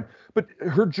time. But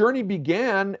her journey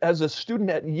began as a student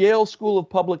at Yale School of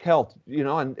Public Health, you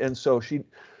know, and so she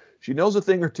knows a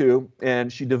thing or two, and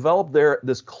she developed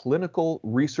this clinical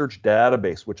research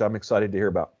database, which I'm excited to hear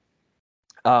about.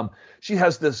 She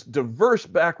has this diverse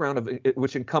background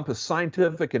which encompass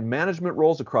scientific and management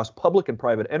roles across public and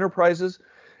private enterprises,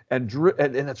 and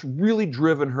that's really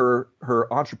driven her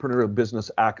entrepreneurial business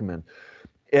acumen.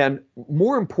 And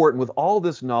more important, with all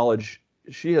this knowledge,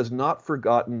 she has not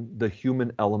forgotten the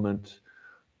human element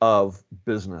of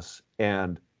business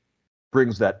and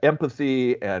brings that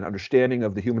empathy and understanding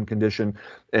of the human condition,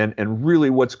 and really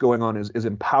what's going on is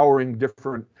empowering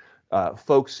different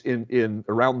folks in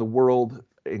around the world,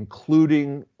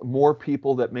 including more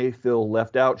people that may feel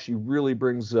left out. She really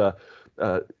brings, to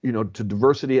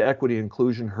diversity, equity,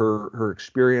 inclusion, her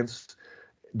experience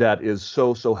that is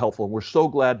so helpful. And we're so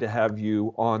glad to have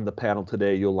you on the panel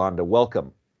today, Yolanda.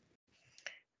 Welcome.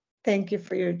 Thank you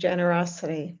for your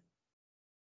generosity.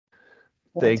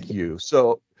 Thank you.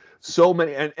 So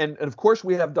many, and of course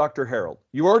we have Dr. Harold.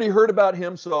 You already heard about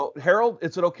him. So Harold,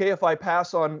 is it okay if I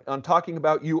pass on talking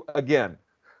about you again?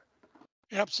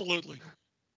 Absolutely.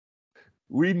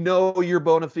 We know your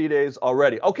bona fides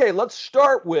already. Okay, let's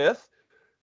start with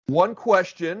one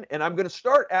question, and I'm going to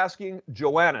start asking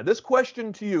Joanna. This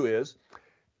question to you is,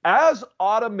 as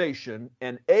automation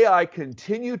and AI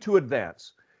continue to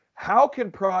advance, how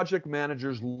can project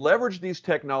managers leverage these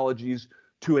technologies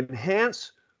to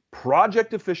enhance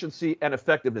project efficiency and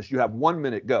effectiveness? You have 1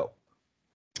 minute, go.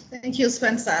 Thank you,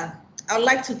 Spencer. I would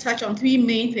like to touch on 3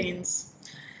 main things.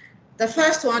 The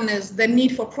first one is the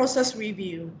need for process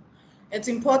review. It's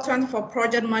important for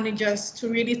project managers to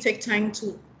really take time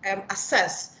to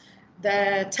assess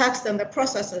the tasks and the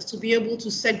processes to be able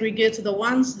to segregate the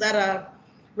ones that are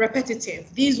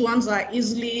repetitive. These ones are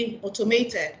easily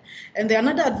automated. And the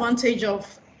another advantage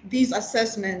of these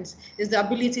assessments is the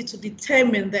ability to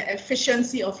determine the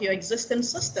efficiency of your existing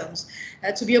systems,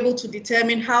 to be able to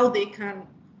determine how they can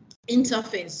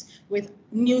interface with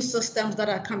new systems that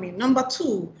are coming. Number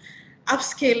two,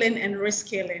 upscaling and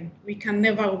rescaling. We can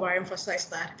never overemphasize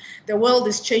that. The world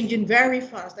is changing very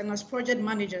fast, and as project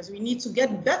managers, we need to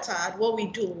get better at what we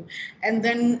do and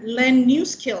then learn new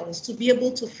skills to be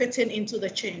able to fit into the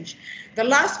change. The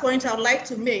last point I would like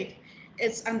to make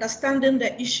is understanding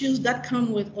the issues that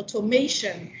come with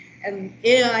automation and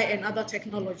AI and other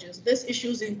technologies. These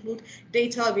issues include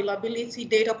data availability,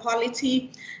 data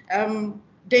quality,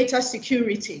 data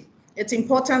security. It's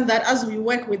important that as we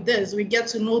work with this, we get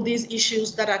to know these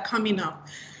issues that are coming up.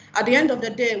 At the end of the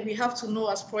day, we have to know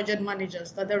as project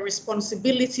managers that the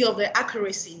responsibility of the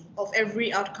accuracy of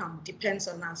every outcome depends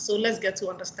on us. So let's get to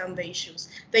understand the issues.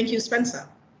 Thank you, Spencer.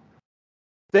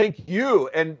 Thank you.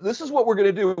 And this is what we're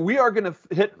going to do. We are going to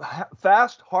hit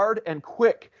fast, hard, and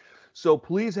quick. So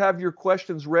please have your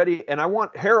questions ready. And I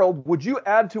want, Harold, would you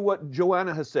add to what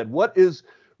Joanna has said? What is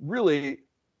really,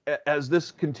 as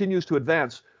this continues to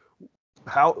advance,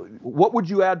 what would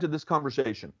you add to this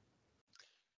conversation?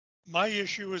 My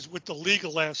issue is with the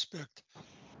legal aspect.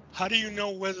 How do you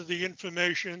know whether the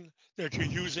information that you're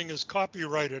using is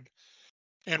copyrighted?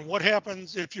 And what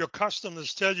happens if your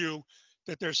customers tell you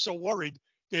that they're so worried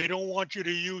they don't want you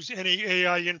to use any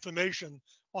AI information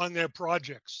on their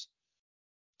projects?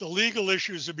 The legal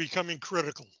issues are becoming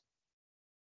critical.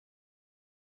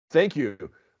 Thank you.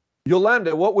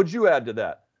 Yolanda, what would you add to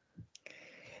that?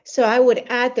 So I would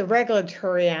add the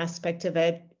regulatory aspect of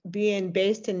it. Being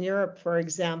based in Europe, for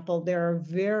example, there are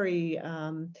very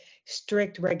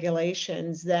strict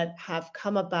regulations that have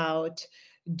come about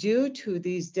due to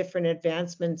these different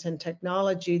advancements in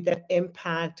technology that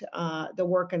impact the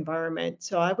work environment.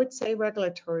 So I would say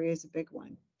regulatory is a big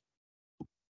one.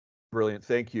 Brilliant,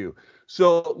 thank you.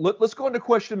 So let's go into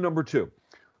question number 2.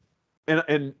 And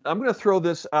I'm going to throw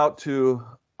this out to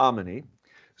Amini.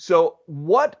 So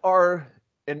what are,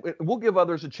 and we'll give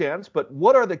others a chance, but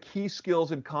what are the key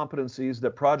skills and competencies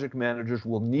that project managers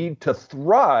will need to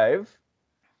thrive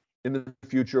in the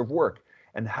future of work?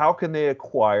 And how can they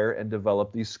acquire and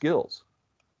develop these skills?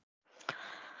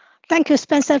 Thank you,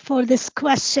 Spencer, for this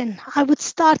question. I would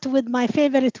start with my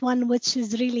favorite one, which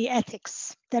is really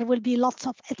ethics. There will be lots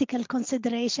of ethical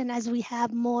consideration as we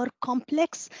have more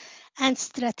complex and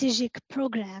strategic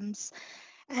programs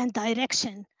and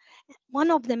direction.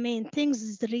 One of the main things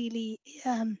is really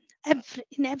in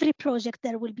every project,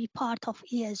 there will be part of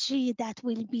ESG that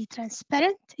will be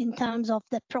transparent in terms of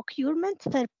the procurement,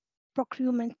 fair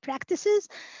procurement practices,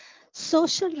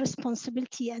 social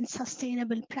responsibility and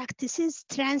sustainable practices,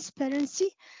 transparency,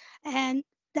 and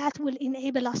that will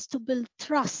enable us to build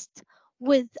trust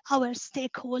with our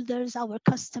stakeholders, our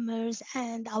customers,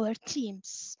 and our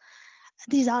teams.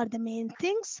 These are the main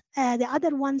things. The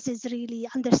other ones is really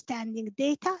understanding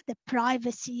data, the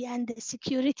privacy and the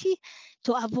security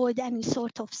to avoid any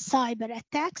sort of cyber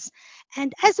attacks.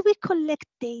 And as we collect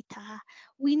data,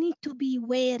 we need to be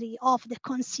wary of the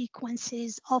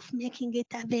consequences of making it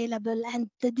available and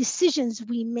the decisions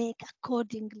we make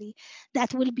accordingly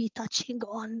that will be touching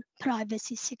on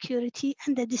privacy, security,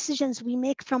 and the decisions we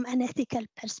make from an ethical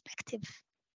perspective.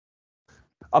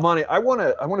 Amani, I want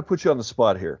to put you on the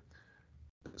spot here.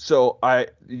 So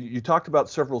you talked about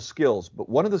several skills, but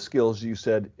one of the skills you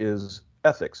said is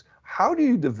ethics. How do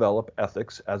you develop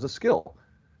ethics as a skill?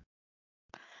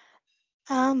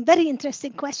 Very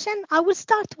interesting question. I will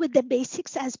start with the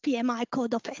basics as PMI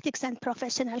Code of Ethics and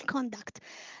Professional Conduct.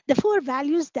 The 4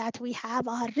 values that we have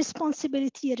are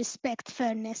responsibility, respect,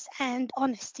 fairness, and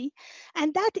honesty.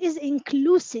 And that is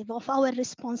inclusive of our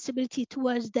responsibility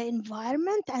towards the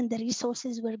environment and the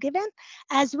resources we're given,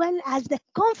 as well as the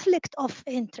conflict of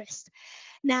interest.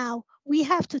 Now, we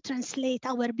have to translate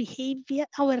our behavior,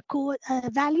 our core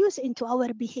values into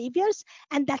our behaviors,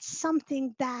 and that's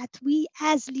something that we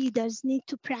as leaders need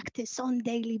to practice on a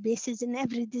daily basis in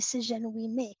every decision we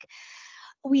make.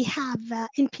 We have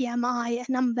in PMI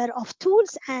a number of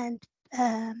tools and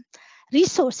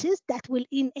resources that will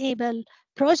enable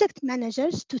project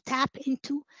managers to tap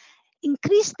into,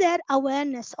 increase their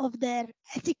awareness of their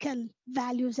ethical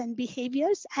values and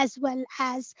behaviors, as well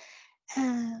as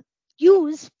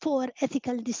use for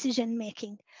ethical decision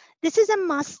making. This is a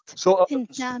must. So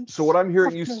what I'm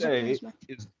hearing you say management.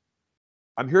 is,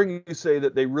 I'm hearing you say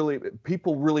that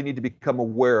people really need to become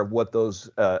aware of what those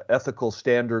ethical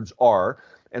standards are,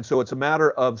 and so it's a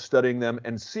matter of studying them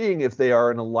and seeing if they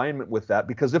are in alignment with that.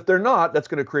 Because if they're not, that's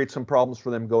going to create some problems for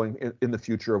them going in the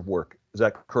future of work. Is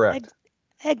that correct?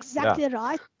 Exactly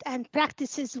right, and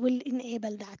practices will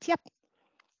enable that. Yep.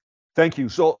 Thank you.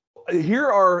 So here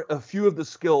are a few of the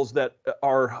skills that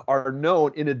are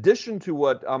known, in addition to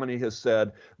what Amini has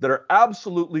said, that are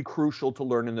absolutely crucial to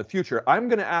learn in the future. I'm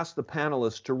going to ask the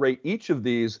panelists to rate each of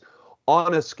these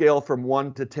on a scale from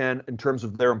 1 to 10 in terms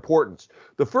of their importance.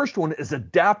 The first one is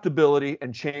adaptability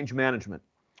and change management.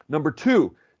 Number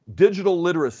 2, digital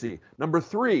literacy. Number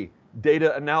 3,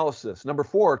 data analysis. Number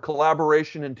 4,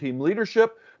 collaboration and team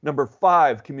leadership. Number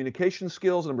 5, communication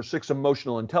skills. Number 6,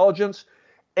 emotional intelligence.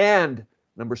 And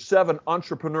number 7,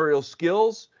 entrepreneurial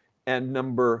skills. And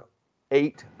number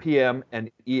 8, PM and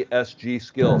ESG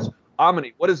skills.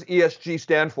 Amini, what does ESG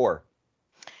stand for?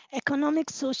 Economic,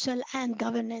 social, and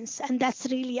governance. And that's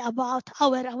really about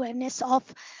our awareness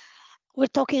of, we're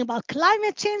talking about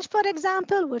climate change, for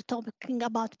example, we're talking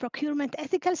about procurement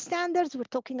ethical standards, we're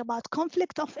talking about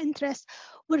conflict of interest,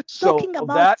 we're talking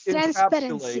about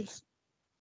transparency.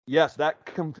 Yes, that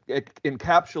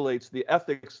encapsulates the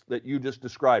ethics that you just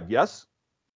described, yes?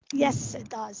 Yes, it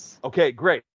does. Okay,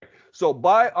 great. So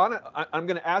I'm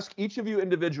going to ask each of you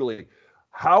individually,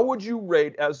 how would you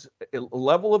rate as a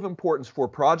level of importance for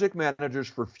project managers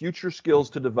for future skills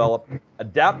to develop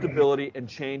adaptability and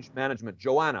change management?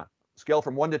 Joanna, scale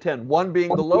from 1 to 10, 1 being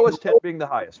the lowest, 10 being the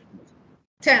highest.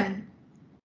 10.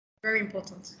 Very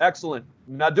important. Excellent.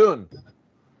 Nadun.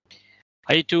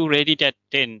 I too rate it at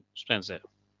 10, Spencer.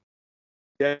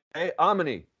 Okay,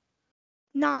 Amini.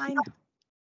 9.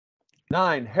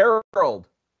 9. Harold.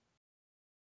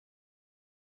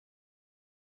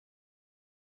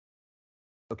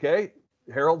 Okay,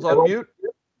 Harold's on mute.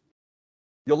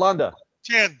 Yolanda.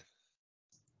 10.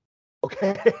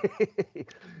 Okay.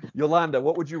 Yolanda,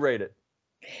 what would you rate it?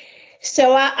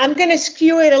 So I'm going to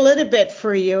skew it a little bit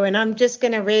for you, and I'm just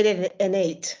going to rate it an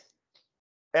 8.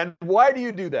 And why do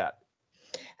you do that?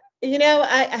 You know,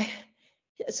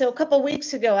 so a couple of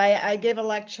weeks ago, I gave a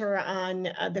lecture on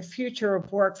the future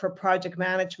of work for project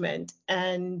management.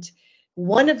 And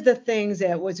one of the things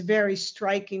that was very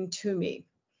striking to me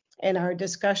in our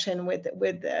discussion with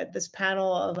this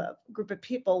panel of a group of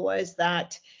people was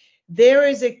that there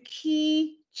is a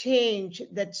key change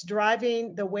that's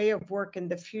driving the way of work in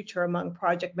the future among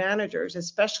project managers,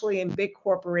 especially in big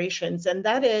corporations. And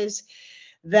that is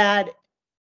that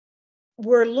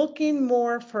we're looking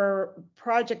more for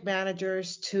project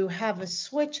managers to have a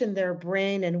switch in their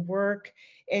brain and work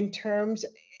in terms,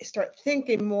 start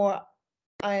thinking more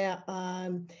in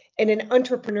an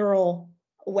entrepreneurial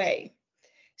way.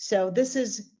 So this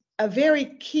is a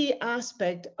very key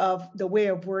aspect of the way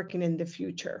of working in the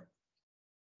future.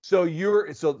 So you're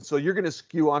going to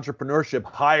skew entrepreneurship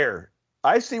higher.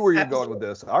 I see where you're going with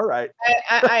this. All right.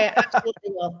 I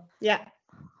absolutely will. Yeah.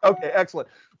 Okay, excellent.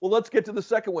 Well, let's get to the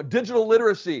second one. Digital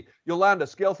literacy. Yolanda,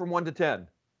 scale from 1 to 10.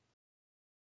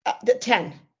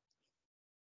 10.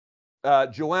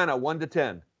 Joanna, 1 to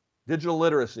 10. Digital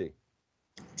literacy.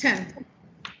 10.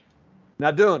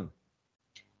 Nadun.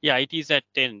 Yeah, it is at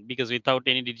 10 because without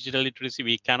any digital literacy,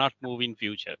 we cannot move in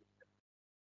future.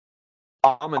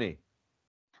 Amini.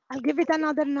 I'll give it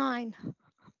another 9.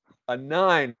 A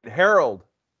 9. Harold.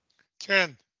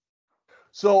 10.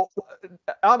 So,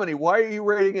 Amini, why are you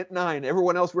rating it 9?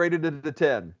 Everyone else rated it a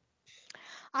 10.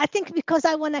 I think because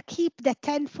I want to keep the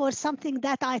 10 for something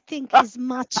that I think is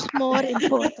much more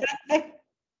important.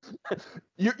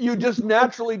 You just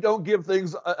naturally don't give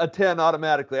things a 10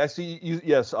 automatically. I see you.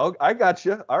 Yes, I got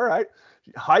you. All right.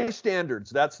 High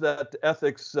standards. That's that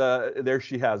ethics. There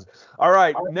she has. All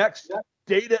right. Next,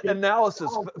 data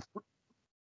analysis.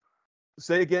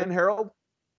 Say again, Harold.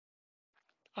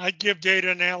 I'd give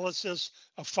data analysis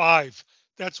a 5.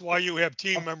 That's why you have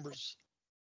team members.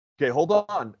 Okay, hold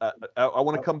on. I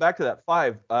want to come back to that.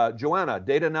 5. Joanna,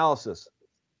 data analysis.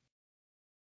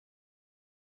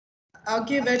 I'll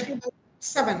give it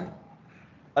 7.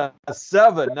 A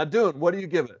 7. Nadun, what do you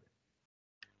give it?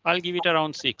 I'll give it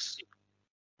around 6.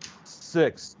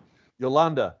 6.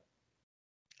 Yolanda.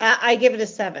 I give it a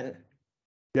 7.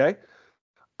 Okay.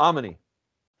 Amini.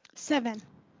 7.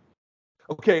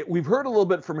 Okay, we've heard a little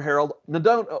bit from Harold.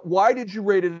 Nadun, why did you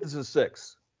rate it as a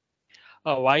 6?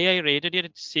 Why I rated it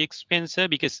at 6, Spencer?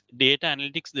 Because data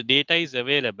analytics, the data is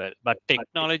available, but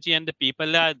technology and the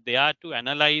people are there to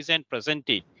analyze and present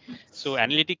it. So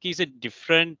analytics is a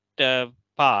different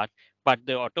part, but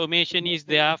the automation is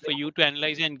there for you to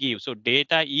analyze and give. So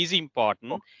data is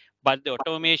important, but the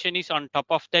automation is on top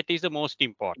of that is the most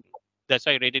important. That's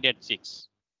why I rated it at 6.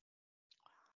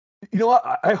 You know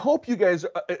what? I hope you guys,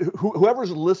 whoever's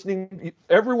listening,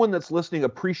 everyone that's listening,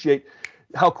 appreciate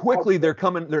how quickly they're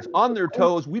coming. They're on their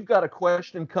toes. We've got a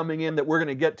question coming in that we're going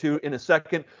to get to in a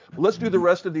second. Let's do the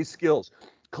rest of these skills.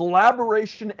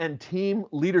 Collaboration and team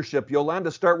leadership.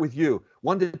 Yolanda, start with you.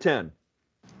 1 to 10.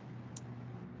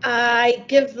 I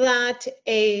give that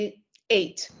a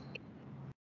 8.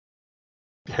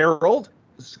 Harold,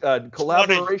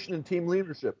 collaboration and team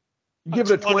leadership. You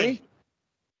give it a 20?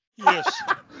 Yes.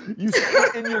 You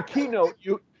in your keynote,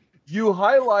 you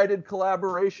highlighted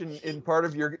collaboration in part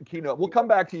of your keynote. We'll come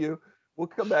back to you. We'll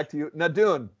come back to you.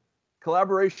 Nadun,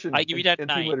 collaboration. I give it at and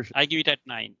 9. team leadership. I give it at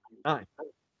 9. 9.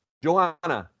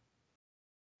 Joanna.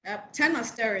 10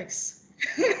 asterisks.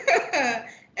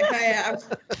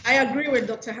 I agree with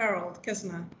Dr. Harold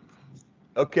Kessner.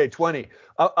 Okay, 20.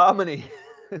 Amini.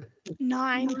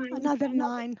 9. Another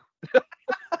 9.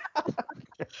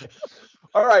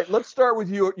 All right, let's start with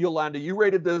you, Yolanda. You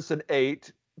rated this an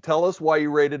 8. Tell us why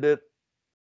you rated it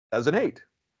as an 8.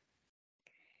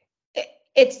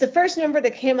 It's the first number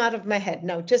that came out of my head.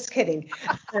 No, just kidding.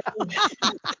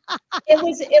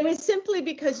 It was simply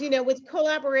because, you know, with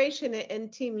collaboration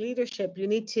and team leadership, you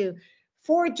need to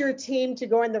forge your team to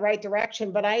go in the right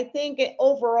direction. But I think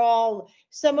overall,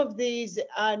 some of these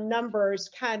numbers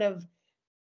kind of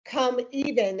come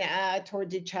even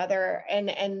towards each other,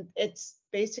 and it's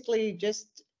basically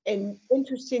just an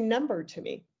interesting number to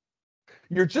me.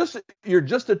 You're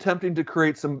just attempting to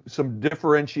create some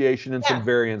differentiation and some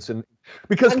variance, and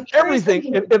because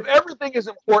everything, if everything is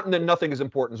important, then nothing is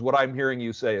important, is what I'm hearing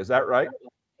you say. Is that right?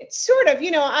 It's sort of,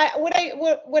 you know,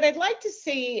 what I'd like to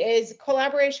see is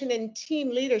collaboration and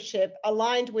team leadership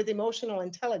aligned with emotional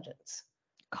intelligence.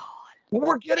 Well,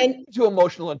 we're getting to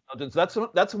emotional intelligence.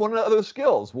 That's one of the other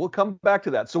skills. We'll come back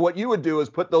to that. So what you would do is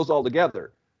put those all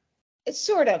together. It's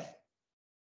sort of,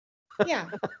 yeah.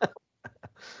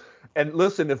 And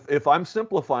listen, if I'm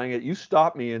simplifying it, you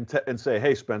stop me and say,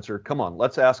 hey, Spencer, come on,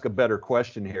 let's ask a better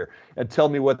question here and tell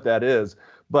me what that is.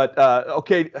 But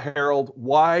okay, Harold,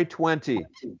 why 20?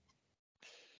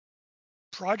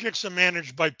 Projects are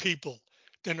managed by people.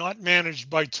 They're not managed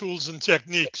by tools and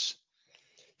techniques.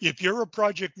 If you're a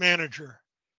project manager,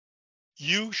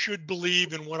 you should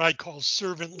believe in what I call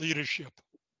servant leadership.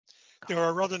 There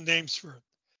are other names for it.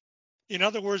 In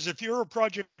other words, if you're a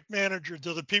project manager,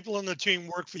 do the people on the team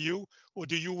work for you or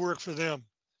do you work for them?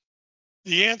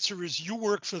 The answer is you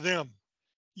work for them.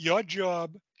 Your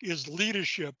job is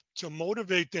leadership, to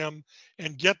motivate them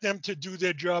and get them to do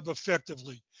their job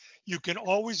effectively. You can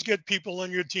always get people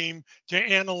on your team to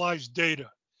analyze data.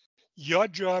 Your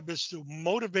job is to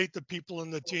motivate the people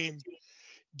in the team,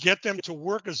 get them to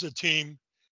work as a team,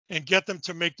 and get them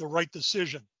to make the right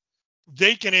decision.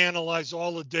 They can analyze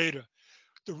all the data.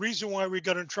 The reason why we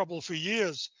got in trouble for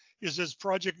years is as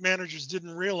project managers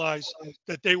didn't realize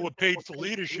that they were paid for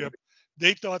leadership.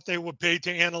 They thought they were paid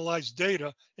to analyze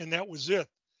data, and that was it.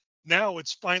 Now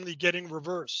it's finally getting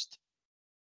reversed.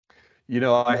 You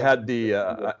know, I had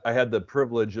the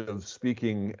privilege of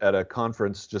speaking at a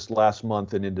conference just last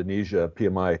month in Indonesia,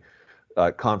 PMI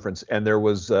conference, and there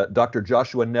was Dr.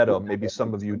 Joshua Neto. Maybe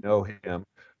some of you know him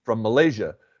from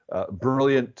Malaysia.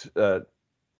 Brilliant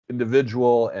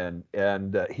individual, and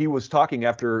he was talking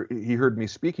after he heard me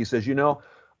speak. He says, you know,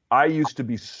 I used to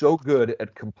be so good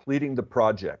at completing the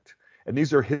project, and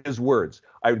these are his words.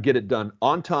 I would get it done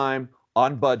on time,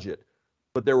 on budget,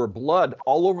 but there were blood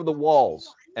all over the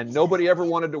walls, and nobody ever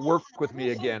wanted to work with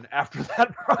me again after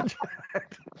that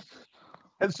project.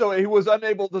 And so he was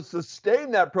unable to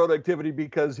sustain that productivity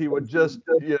because he would just,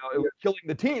 you know, it was killing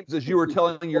the teams. As you were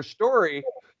telling your story,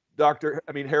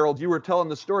 Harold, you were telling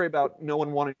the story about no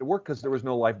one wanting to work because there was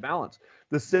no life balance.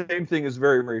 The same thing is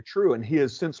very, very true. And he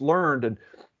has since learned,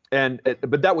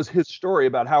 but that was his story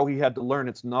about how he had to learn.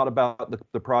 It's not about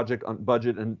the project on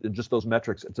budget and just those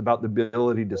metrics. It's about the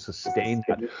ability to sustain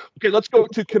that. Okay, let's go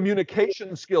to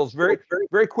communication skills very, very,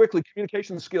 very quickly.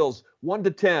 Communication skills, 1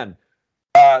 to 10.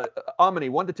 Amini,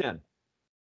 1 to 10.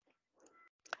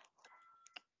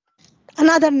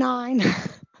 Another 9.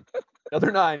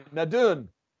 Another 9. Nadun.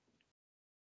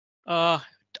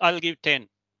 I'll give 10.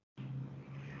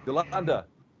 Yolanda.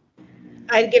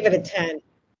 I'd give it a 10.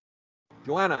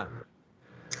 Joanna.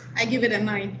 I give it a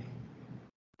 9.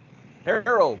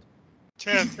 Harold.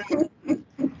 10.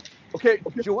 Okay,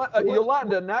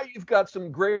 Yolanda, now you've got some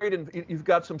grade and you've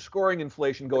got some scoring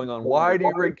inflation going on. Why do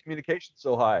you rate communication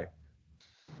so high?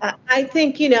 I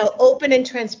think, you know, open and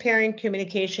transparent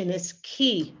communication is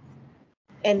key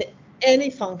in any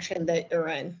function that you're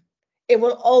in. It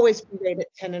will always be rated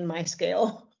 10 in my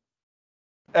scale.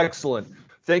 Excellent.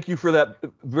 Thank you for that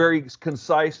very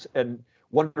concise and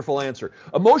wonderful answer.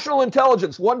 Emotional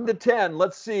intelligence, 1 to 10.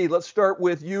 Let's see. Let's start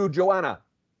with you, Joanna.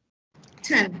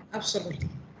 10, absolutely.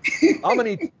 How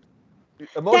many?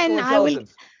 Emotional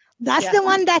intelligence. That's the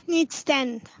one that needs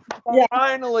 10. Yeah.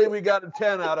 Finally, we got a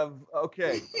 10 out of,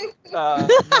 okay. I'll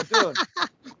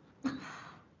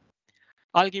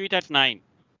give it at 9.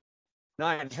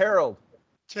 9. Harold.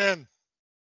 10.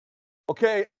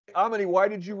 Okay, Amini, why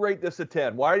did you rate this a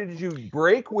 10? Why did you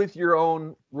break with your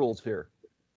own rules here?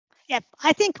 Yep,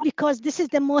 I think because this is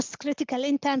the most critical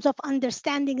in terms of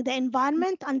understanding the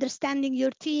environment, understanding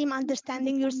your team,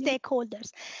 understanding your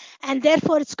stakeholders. And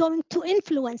therefore, it's going to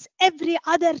influence every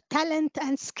other talent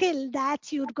and skill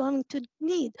that you're going to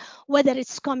need, whether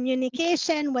it's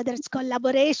communication, whether it's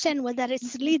collaboration, whether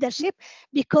it's leadership,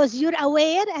 because you're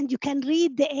aware and you can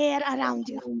read the air around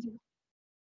you.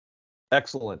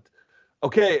 Excellent.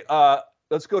 Okay,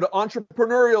 let's go to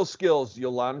entrepreneurial skills,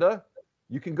 Yolanda.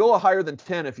 You can go higher than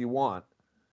 10 if you want.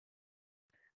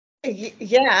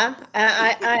 Yeah,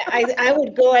 I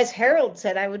would go, as Harold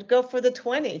said, I would go for the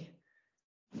 20.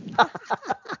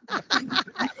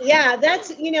 Yeah,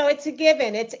 that's, it's a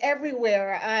given. It's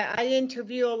everywhere. I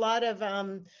interview a lot of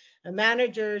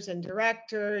managers and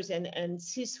directors and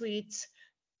C-suites,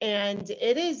 and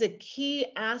it is a key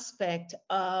aspect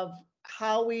of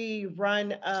how we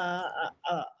run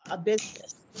a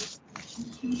business.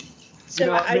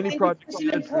 So I think it's an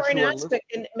important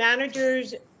aspect, and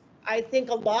managers, I think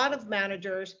a lot of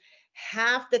managers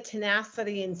have the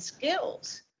tenacity and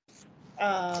skills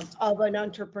of an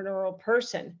entrepreneurial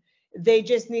person. They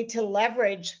just need to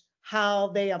leverage how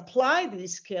they apply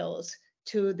these skills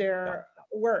to their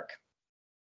work.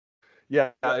 Yeah,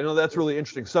 I know that's really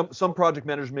interesting. Some project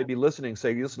managers may be listening,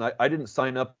 saying, listen, I didn't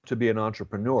sign up to be an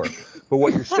entrepreneur. But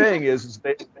what you're saying is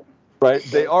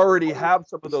they already have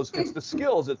some of those. It's the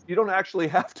skills. You don't actually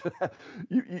have to.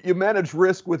 You manage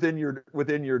risk within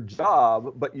your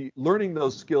job, but learning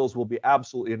those skills will be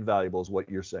absolutely invaluable, is what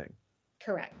you're saying.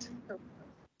 Correct.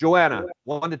 Joanna,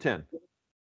 1 to 10.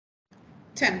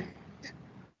 10.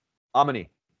 Amini.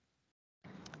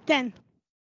 10.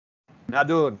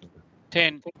 Nadun.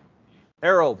 10.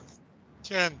 Harold.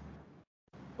 10.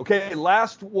 Okay,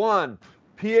 last one.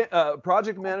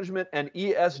 Project management and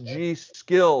ESG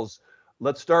skills.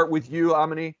 Let's start with you,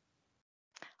 Amini.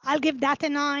 I'll give that a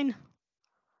 9.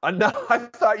 No, I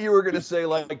thought you were going to say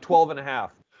like 12 and a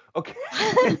half. Okay.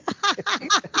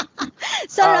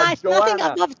 So right, nothing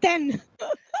Joanna. above 10.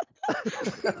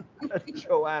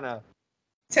 Joanna.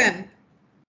 10.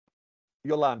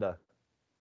 Yolanda.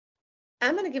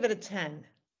 I'm going to give it a 10.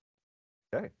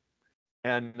 Okay.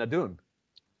 And Nadun.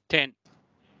 10.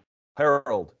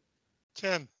 Harold.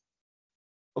 10.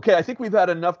 Okay, I think we've had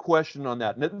enough question on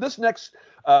that. This next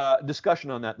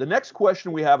discussion on that. The next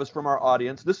question we have is from our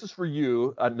audience. This is for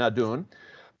you, Nadun.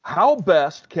 How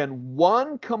best can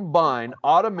one combine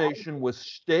automation with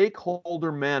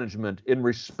stakeholder management in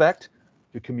respect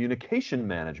to communication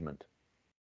management?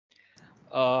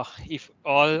 If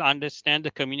all understand,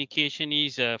 the communication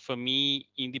is, for me,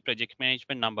 in the project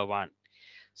management, number one.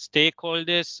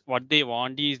 Stakeholders, what they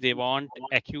want is they want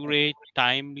accurate,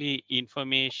 timely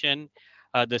information.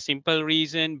 The simple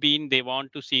reason being they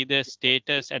want to see the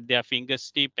status at their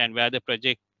fingertip and where the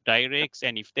project directs,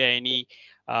 and if there are any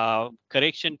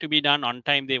correction to be done on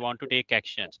time, they want to take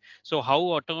actions. So how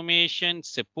automation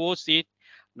supports it?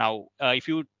 Now, if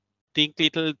you think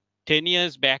little 10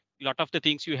 years back, a lot of the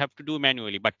things you have to do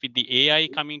manually, but with the AI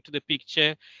coming to the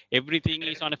picture, everything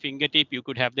is on a fingertip. You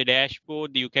could have the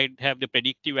dashboard, you can have the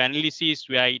predictive analysis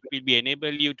where it will be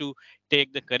enable you to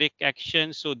take the correct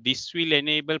action. So this will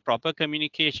enable proper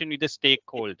communication with the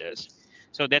stakeholders.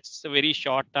 So that's a very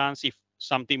short answer. If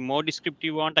something more descriptive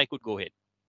you want, I could go ahead.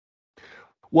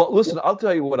 Well, listen, I'll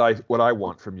tell you what I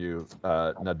want from you,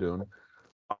 Nadun.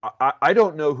 I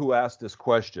don't know who asked this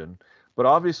question, but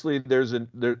obviously there's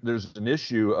an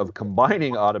issue of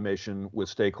combining automation with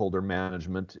stakeholder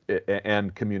management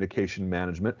and communication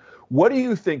management. What do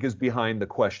you think is behind the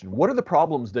question? What are the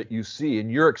problems that you see in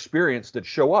your experience that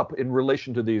show up in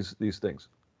relation to these things?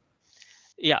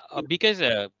 Yeah, because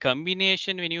a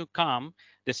combination, when you come,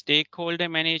 the stakeholder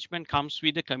management comes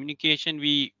with the communication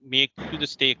we make to the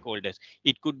stakeholders.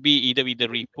 It could be either with the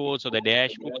reports or the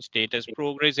dashboard, status,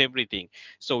 progress, everything.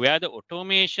 So where the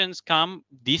automations come,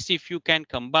 this, if you can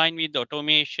combine with the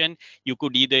automation, you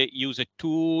could either use a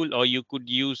tool or you could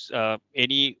use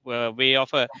any way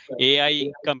of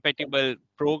AI compatible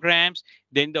programs.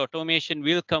 Then the automation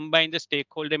will combine the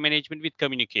stakeholder management with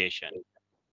communication.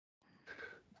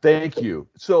 Thank you.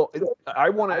 So I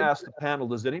want to ask the panel,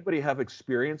 does anybody have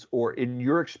experience, or in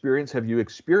your experience, have you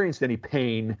experienced any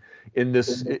pain in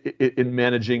this, in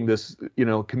managing this,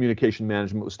 communication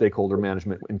management with stakeholder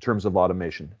management in terms of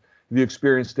automation? Have you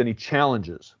experienced any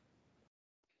challenges?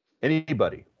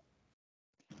 Anybody?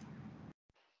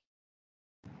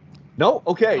 No?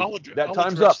 Okay, that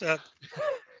time's up. That.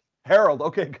 Harold,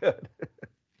 okay, good.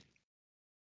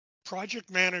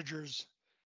 Project managers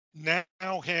now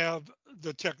have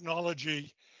the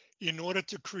technology in order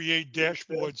to create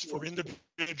dashboards for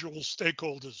individual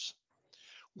stakeholders.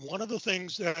 One of the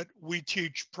things that we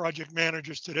teach project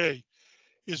managers today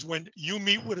is when you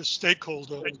meet with a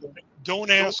stakeholder, don't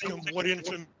ask them what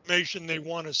information they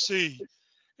want to see.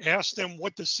 Ask them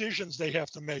what decisions they have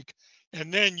to make.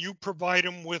 And then you provide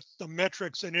them with the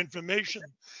metrics and information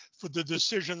for the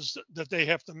decisions that they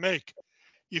have to make.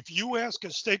 If you ask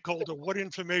a stakeholder what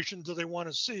information do they want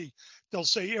to see, they'll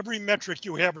say every metric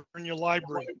you have in your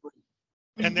library.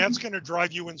 And that's going to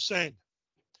drive you insane.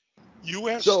 You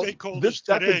ask stakeholders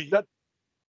today.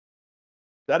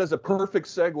 That is a perfect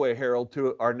segue, Harold,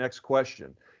 to our next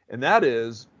question. And that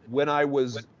is, when I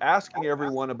was asking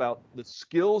everyone about the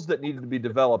skills that needed to be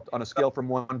developed on a scale from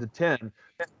 1 to 10,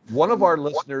 one of our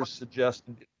listeners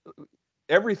suggested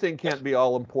everything can't be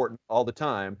all important all the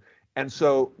time. And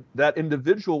so that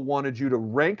individual wanted you to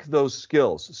rank those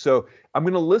skills. So I'm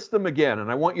going to list them again, and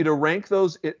I want you to rank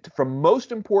those from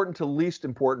most important to least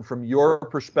important from your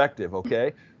perspective,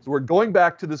 okay? So we're going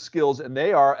back to the skills, and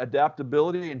they are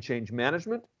adaptability and change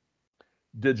management,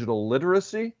 digital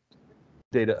literacy,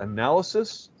 data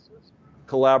analysis,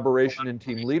 collaboration and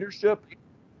team leadership,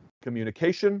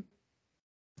 communication,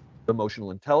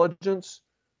 emotional intelligence,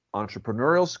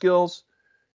 entrepreneurial skills,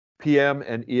 PM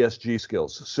and ESG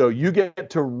skills. So you get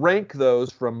to rank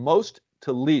those from most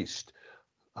to least.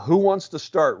 Who wants to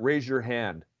start? Raise your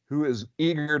hand. Who is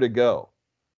eager to go?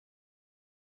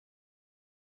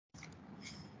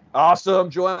 Awesome,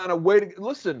 Joanna.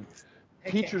 Listen,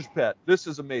 Okay. teacher's pet. This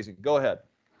is amazing. Go ahead.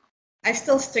 I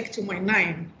still stick to my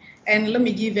 9, and let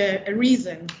me give a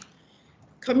reason.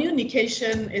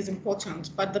 Communication is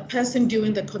important, but the person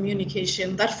doing the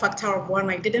communication, that factor of 1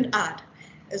 I didn't add,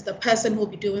 is the person who will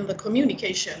be doing the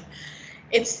communication.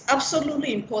 It's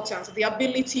absolutely important, the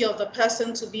ability of the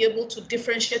person to be able to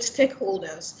differentiate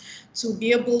stakeholders, to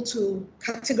be able to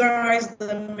categorize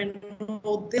them and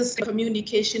know this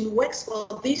communication works for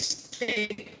these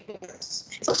stakeholders.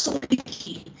 It's also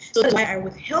key. So that's why I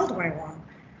withheld my 1,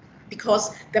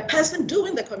 because the person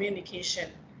doing the communication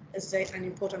is an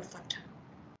important factor.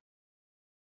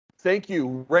 Thank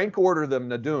you. Rank order them,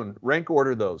 Nadun. Rank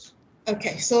order those.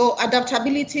 Okay, so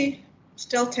adaptability,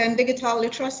 still 10, digital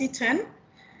literacy 10.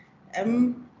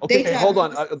 Okay, hold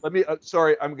on. Let me.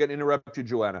 Sorry, I'm going to interrupt you,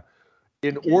 Joanna.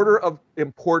 In order of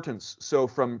importance. So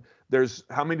there's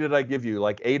how many did I give you?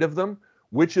 Like 8 of them.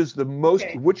 Which is the most?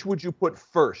 Okay. Which would you put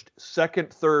first,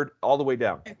 second, third, all the way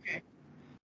down? Okay.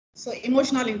 So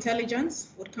emotional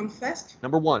intelligence would come first.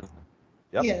 Number 1.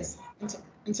 Yep. Yes.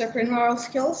 Entrepreneurial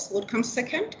skills would come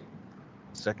second.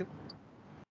 Second.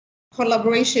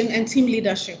 Collaboration and team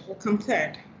leadership will come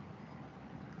third.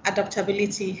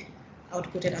 Adaptability, I would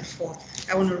put it at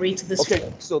 4th. I want to rate this.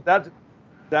 Okay, so that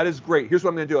is great. Here's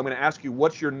what I'm going to do. I'm going to ask you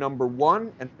what's your number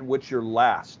 1 and what's your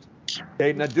last.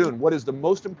 Okay, Nadun, what is the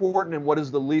most important and what is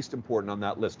the least important on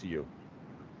that list to you?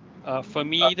 For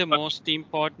me, the most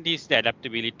important is the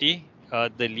adaptability.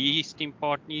 The least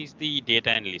important is the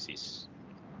data analysis.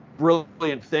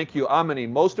 Brilliant. Thank you. Amini,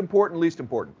 most important, least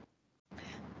important?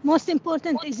 Most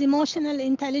important is emotional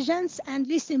intelligence and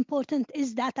least important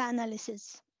is data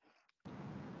analysis.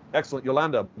 Excellent.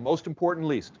 Yolanda, most important,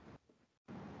 least?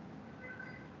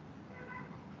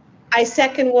 I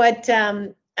second what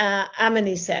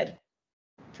Amini said,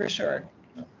 for sure.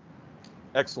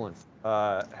 Excellent.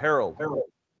 Harold.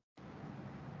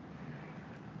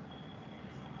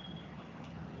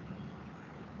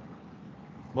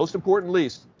 Most important,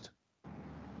 least?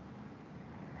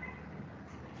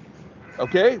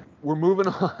 Okay, we're moving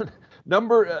on.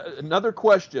 Another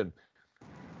question.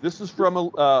 This is from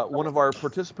one of our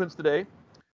participants today.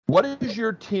 What is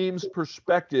your team's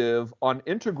perspective on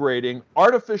integrating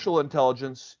artificial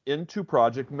intelligence into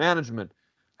project management?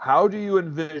 How do you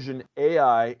envision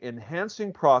AI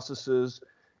enhancing processes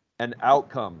and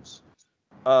outcomes?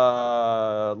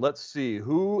 Let's see.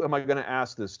 Who am I going to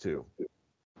ask this to?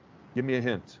 Give me a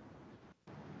hint.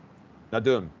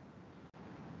 Nadun.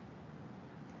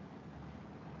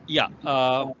 Yeah,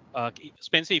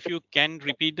 Spencer, if you can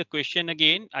repeat the question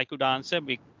again, I could answer.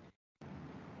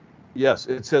 Yes,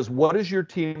 it says, what is your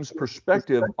team's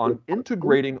perspective on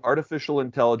integrating artificial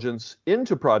intelligence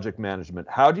into project management?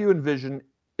 How do you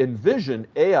envision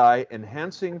AI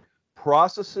enhancing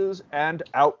processes and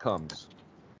outcomes?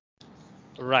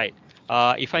 Right.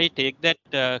 If I take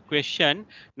that question,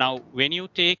 now when you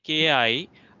take AI,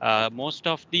 most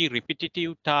of the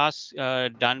repetitive tasks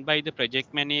done by the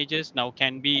project managers now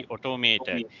can be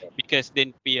automated, because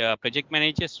then project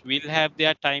managers will have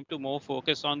their time to more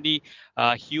focus on the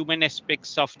human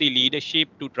aspects of the leadership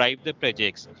to drive the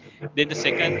projects. Then the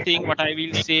second thing, what I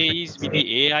will say is, with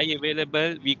the AI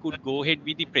available, we could go ahead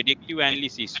with the predictive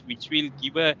analysis, which will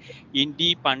give a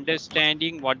in-deep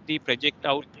understanding what the project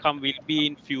outcome will be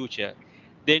in future.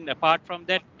 Then apart from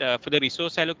that, for the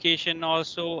resource allocation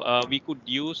also, we could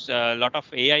use a lot of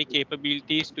AI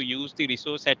capabilities to use the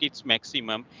resource at its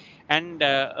maximum. And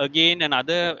again,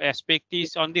 another aspect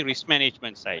is on the risk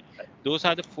management side. Those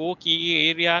are the 4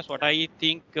 key areas what I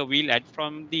think will add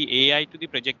from the AI to the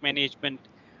project management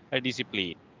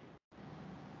discipline.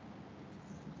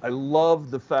 I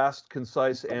love the fast,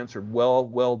 concise answer.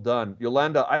 Well done.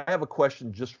 Yolanda, I have a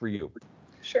question just for you.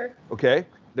 Sure. Okay.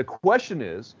 The question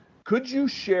is, could you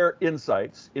share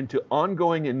insights into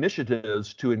ongoing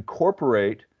initiatives to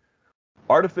incorporate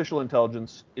artificial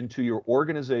intelligence into your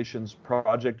organization's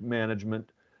project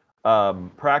management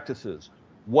practices?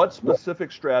 What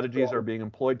specific strategies are being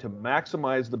employed to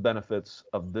maximize the benefits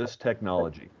of this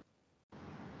technology?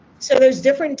 So there's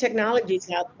different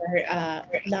technologies out there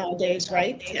nowadays,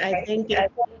 right? I think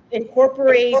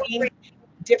incorporating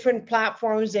different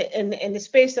platforms in the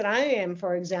space that I am,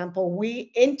 for example,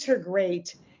 we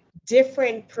integrate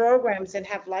different programs and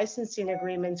have licensing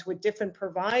agreements with different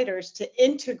providers to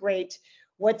integrate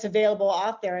what's available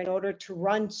out there in order to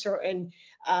run certain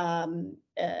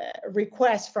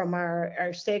requests from our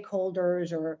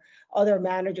stakeholders or other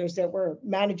managers that we're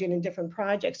managing in different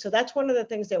projects. So that's one of the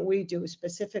things that we do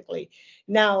specifically.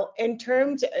 Now, in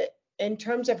terms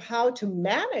of how to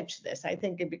manage this, I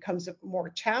think it becomes more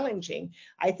challenging.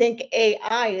 I think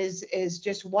AI is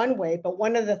just one way, but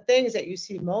one of the things that you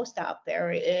see most out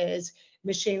there is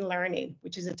machine learning,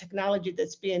 which is a technology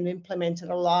that's being implemented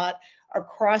a lot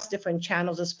across different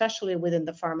channels, especially within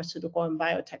the pharmaceutical and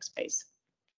biotech space.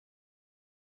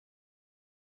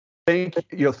 Thank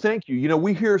you. You know,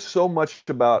 we hear so much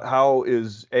about how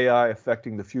is AI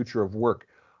affecting the future of work.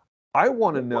 I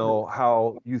want to know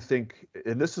how you think,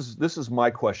 and this is my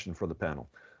question for the panel.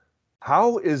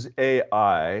 How is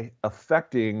AI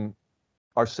affecting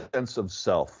our sense of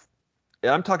self?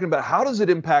 And I'm talking about, how does it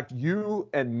impact you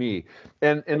and me?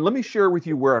 And let me share with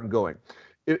you where I'm going.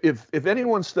 If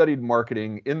anyone studied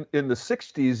marketing in the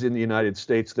 60s in the United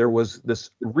States, there was this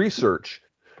research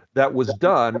that was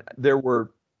done. There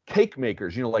were cake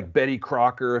makers, you know, like Betty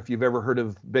Crocker. If you've ever heard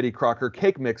of Betty Crocker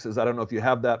cake mixes, I don't know if you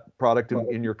have that product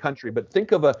in your country, but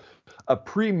think of a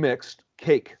pre-mixed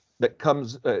cake that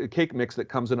comes, cake mix that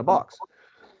comes in a box.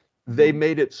 They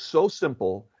made it so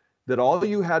simple that all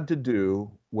you had to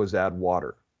do was add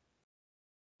water.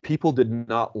 People did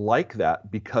not like that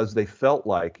because they felt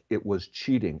like it was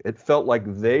cheating. It felt like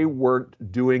they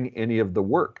weren't doing any of the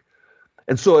work.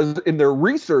 And so in their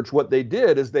research, what they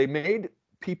did is they made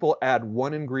people add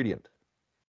one ingredient.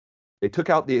 They took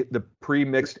out the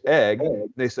pre-mixed egg.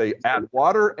 They say add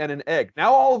water and an egg.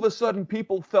 Now all of a sudden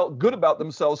people felt good about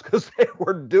themselves because they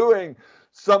were doing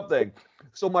something.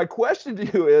 So my question to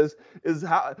you is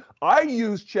how I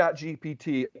use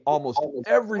ChatGPT almost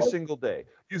every single day.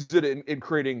 Use it in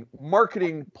creating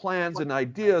marketing plans and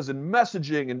ideas and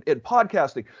messaging and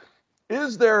podcasting.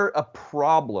 Is there a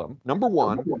problem, number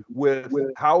one, with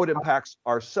how it impacts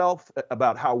ourselves,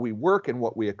 about how we work and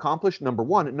what we accomplish, number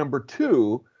one? And number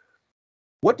two,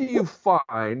 what do you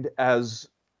find as,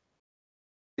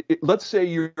 let's say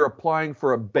you're applying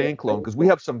for a bank loan, because we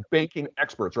have some banking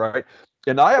experts, right?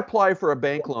 And I apply for a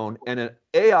bank loan and an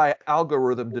AI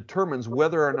algorithm determines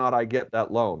whether or not I get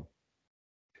that loan.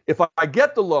 If I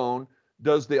get the loan,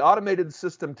 does the automated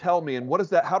system tell me, and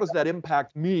how does that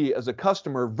impact me as a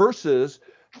customer versus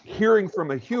hearing from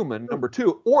a human, number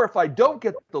two? Or if I don't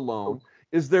get the loan,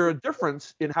 is there a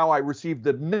difference in how I receive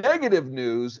the negative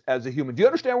news as a human? Do you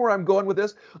understand where I'm going with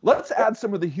this? Let's add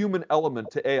some of the human element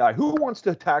to AI. Who wants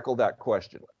to tackle that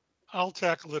question? I'll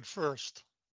tackle it first.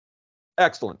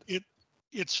 Excellent.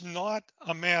 It's not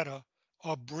a matter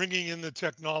of bringing in the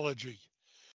technology.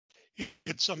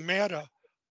 It's a matter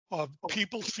of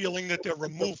people feeling that they're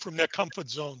removed from their comfort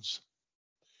zones.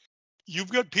 You've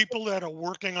got people that are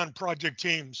working on project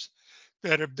teams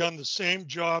that have done the same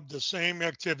job, the same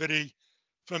activity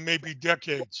for maybe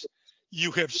decades.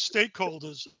 You have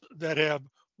stakeholders that have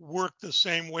worked the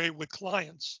same way with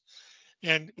clients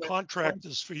and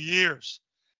contractors for years.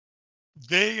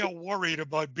 They are worried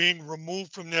about being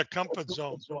removed from their comfort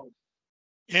zone.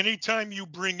 Anytime you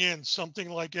bring in something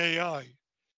like AI,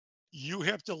 you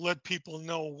have to let people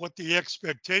know what the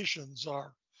expectations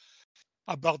are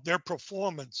about their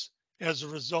performance as a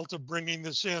result of bringing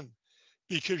this in.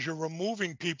 because you're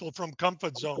removing people from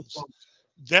comfort zones.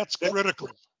 That's critical.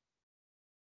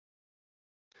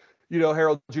 You know,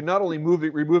 Harold, you're not only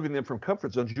removing them from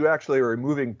comfort zones, you actually are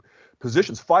removing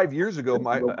positions. 5 years ago,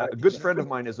 a good friend of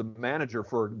mine is a manager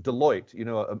for Deloitte, you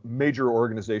know, a major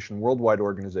organization, worldwide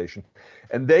organization,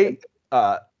 and they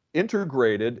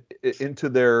integrated into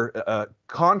their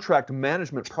contract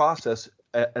management process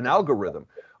an algorithm.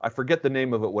 I forget the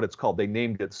name of it, what it's called. They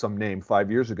named it some name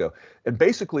 5 years ago. And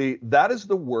basically, that is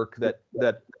the work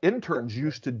that interns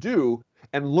used to do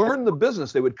and learn the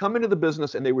business. They would come into the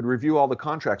business and they would review all the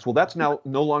contracts. Well, that's now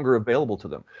no longer available to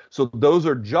them. So those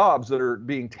are jobs that are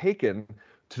being taken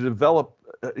to develop,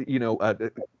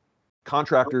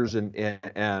 contractors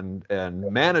and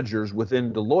managers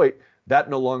within Deloitte.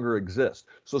 That no longer exists.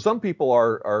 So some people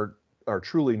are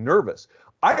truly nervous.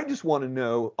 I just want to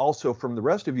know also from the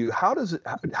rest of you, how does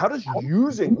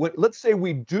using, let's say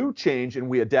we do change and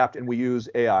we adapt and we use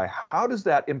AI, how does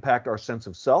that impact our sense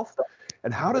of self?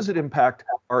 And how does it impact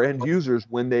our end users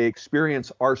when they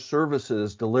experience our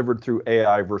services delivered through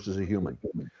AI versus a human?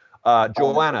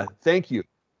 Joanna, thank you.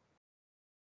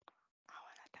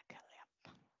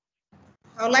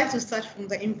 I would like to start from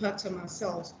the impact on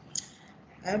ourselves.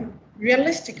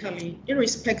 Realistically,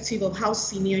 irrespective of how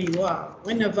senior you are,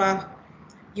 whenever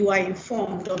you are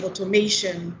informed of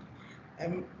automation,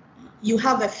 you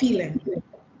have a feeling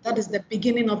that is the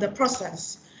beginning of the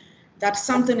process, that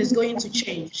something is going to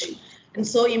change. And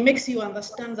so it makes you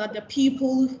understand that the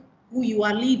people who you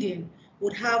are leading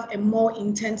would have a more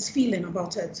intense feeling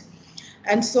about it.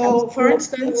 And so, for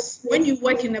instance, when you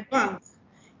work in a bank,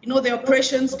 you know, the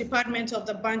operations department of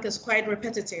the bank is quite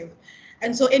repetitive.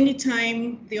 And so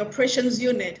anytime the operations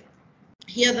unit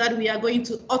hear that we are going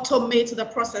to automate the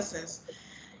processes,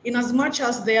 in as much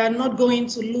as they are not going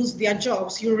to lose their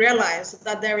jobs, you realize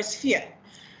that there is fear.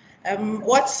 There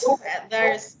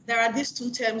are these two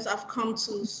terms I've come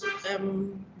to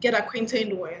get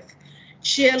acquainted with: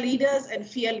 cheerleaders and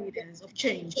fear leaders of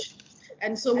change.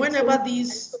 And so whenever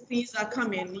these things are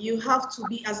coming, you have to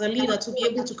be, as a leader, to be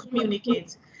able to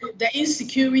communicate the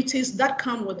insecurities that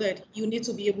come with it. You need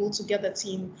to be able to get the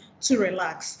team to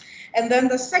relax. And then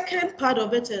the second part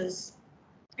of it is,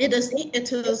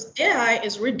 AI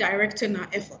is redirecting our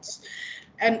efforts.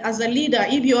 And as a leader,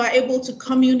 if you are able to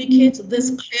communicate this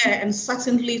clear and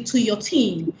certainly to your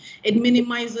team, it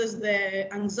minimizes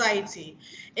the anxiety.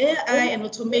 AI and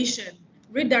automation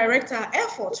redirect our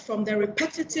efforts from the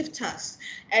repetitive tasks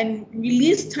and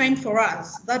release time for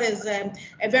us. That is a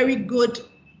very good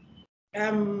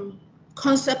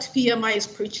concept PMI is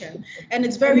preaching, and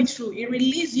it's very true. It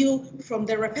releases you from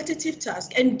the repetitive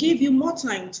task and give you more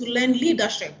time to learn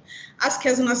leadership. As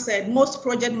Kezna said, most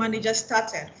project managers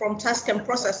started from tasks and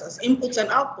processes, inputs and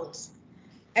outputs,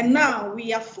 and now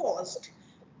we are forced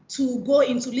to go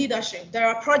into leadership. There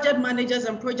are project managers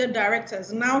and project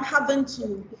directors now having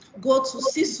to go to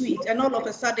C-suite, and all of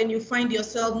a sudden you find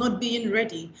yourself not being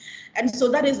ready. And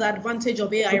so that is the advantage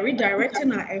of AI,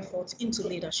 redirecting our efforts into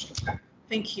leadership.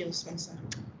 Thank you, Spencer.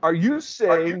 Are you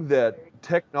saying that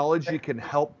technology can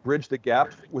help bridge the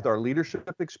gap with our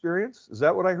leadership experience? Is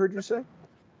that what I heard you say?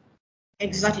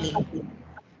 Exactly.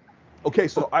 Okay,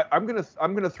 so I'm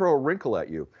gonna throw a wrinkle at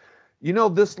you. You know,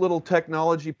 this little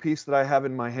technology piece that I have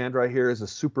in my hand right here is a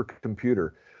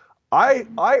supercomputer.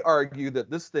 I argue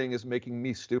that this thing is making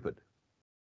me stupid,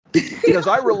 because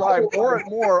I rely more and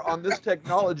more on this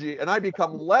technology and I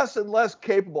become less and less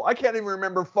capable. I can't even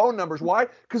remember phone numbers. Why?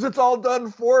 Because it's all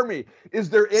done for me. Is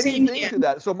there anything to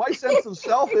that? So my sense of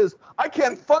self is I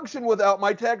can't function without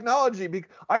my technology.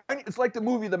 It's like the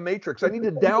movie The Matrix. I need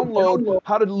to download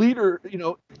how to lead,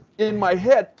 in my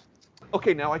head.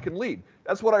 Okay, now I can lead.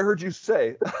 That's what I heard you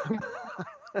say.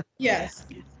 Yes.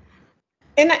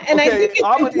 And I think it's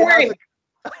important.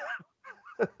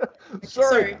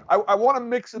 Sorry. I want to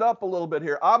mix it up a little bit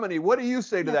here. Amini, what do you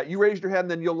say to that? You raised your hand,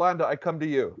 then Yolanda, I come to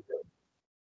you.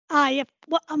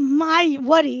 My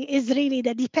worry is really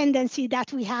the dependency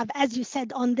that we have, as you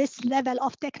said, on this level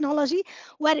of technology,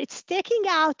 where it's taking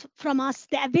out from us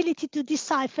the ability to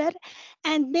decipher,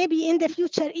 and maybe in the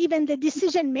future, even the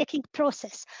decision-making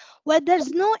process, where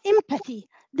there's no empathy,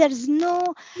 there's no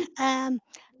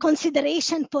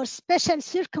consideration for special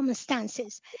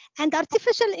circumstances. And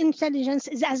artificial intelligence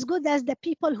is as good as the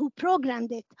people who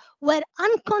programmed it, where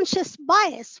unconscious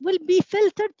bias will be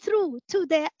filtered through to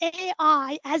the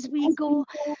AI as we go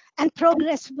and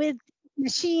progress with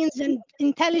machines and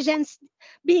intelligence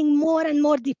being more and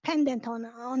more dependent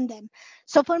on them.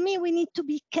 So for me, we need to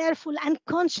be careful and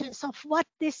conscious of what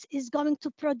this is going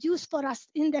to produce for us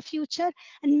in the future,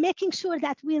 and making sure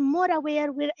that we're more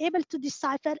aware, we're able to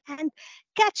decipher and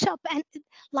catch up and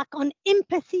like on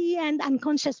empathy and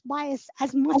unconscious bias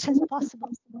as much as possible.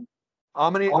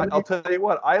 Amini, I'll tell you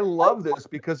what, I love this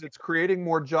because it's creating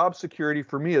more job security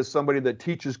for me as somebody that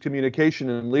teaches communication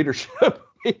and leadership,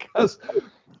 because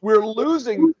we're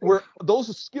losing,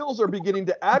 those skills are beginning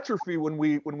to atrophy when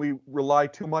we rely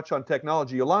too much on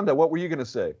technology. Yolanda, what were you going to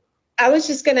say? I was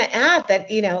just going to add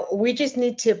that, you know, we just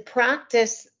need to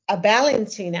practice a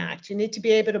balancing act. You need to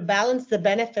be able to balance the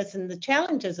benefits and the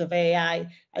challenges of AI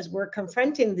as we're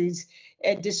confronting these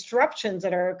disruptions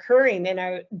that are occurring in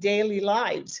our daily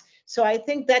lives. So I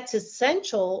think that's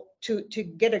essential to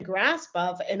get a grasp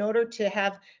of in order to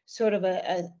have sort of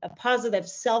a positive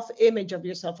self-image of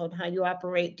yourself on how you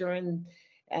operate during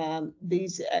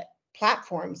these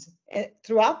platforms,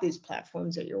 throughout these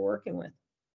platforms that you're working with.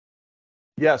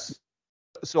 Yes.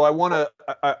 So I want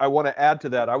to add to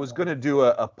that. I was going to do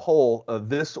a poll of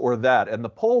this or that, and the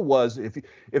poll was,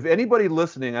 if anybody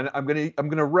listening, and I'm going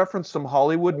to reference some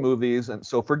Hollywood movies, and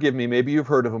so forgive me, maybe you've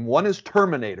heard of them. One is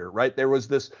Terminator, right? There was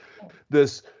this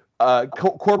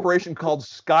corporation called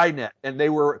Skynet, and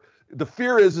the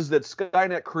fear is that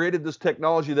Skynet created this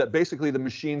technology that basically the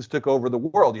machines took over the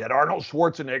world. You had Arnold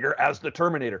Schwarzenegger as the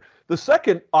Terminator. The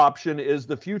second option is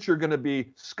the future going to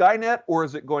be Skynet, or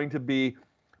is it going to be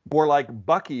more like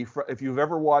Bucky? If you've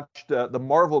ever watched the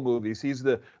Marvel movies, he's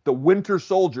the Winter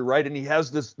Soldier, right? And he has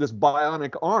this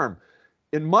bionic arm.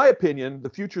 In my opinion, the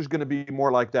future is going to be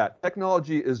more like that.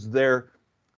 Technology is there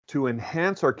to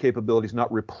enhance our capabilities,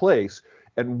 not replace.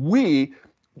 And we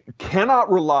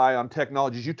cannot rely on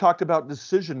technologies. You talked about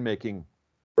decision making,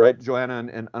 right, Joanna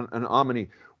and Amini.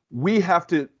 We have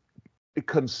to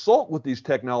consult with these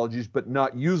technologies, but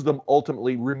not use them.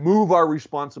 Ultimately, remove our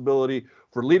responsibility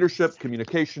for leadership,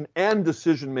 communication, and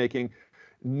decision making.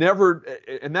 Never,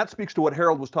 and that speaks to what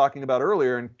Harold was talking about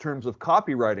earlier in terms of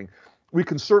copywriting. We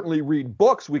can certainly read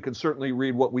books. We can certainly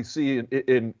read what we see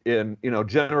in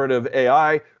generative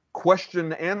AI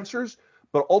question answers.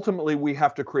 But ultimately, we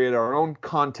have to create our own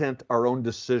content, our own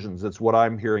decisions. That's what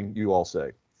I'm hearing you all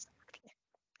say.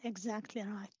 Exactly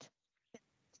right.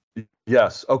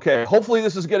 Yes. Okay. Hopefully,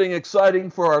 this is getting exciting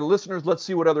for our listeners. Let's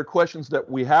see what other questions that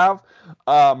we have.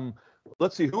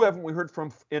 Let's see. Who haven't we heard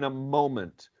from in a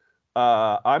moment?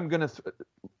 I'm going to,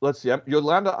 let's see.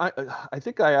 Yolanda, I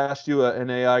think I asked you an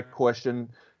AI question.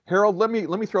 Harold, let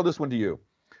me throw this one to you.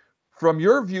 From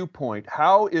your viewpoint,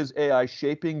 how is AI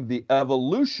shaping the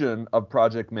evolution of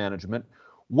project management?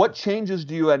 What changes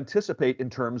do you anticipate in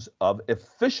terms of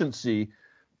efficiency,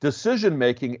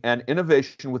 decision-making, and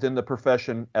innovation within the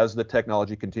profession as the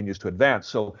technology continues to advance?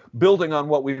 So building on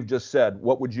what we've just said,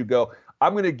 what would you go?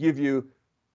 I'm going to give you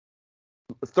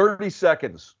 30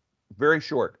 seconds, very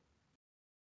short.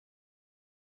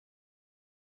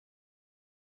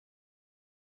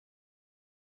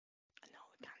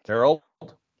 Harold?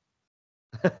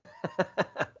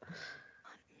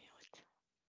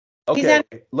 Okay,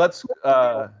 let's.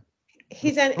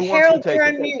 He's on. Harold, you're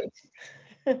on mute.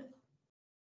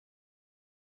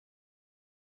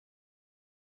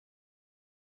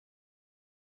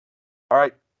 All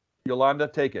right, Yolanda,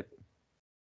 take it.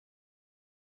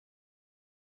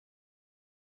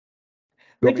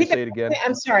 Repeat say it again.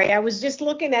 I'm sorry. I was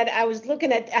looking at.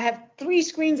 I have 3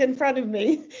 screens in front of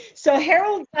me. So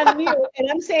Harold's on mute,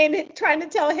 and I'm trying to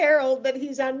tell Harold that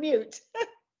he's on mute.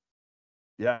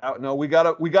 Yeah, no, we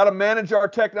gotta manage our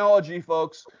technology,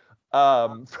 folks.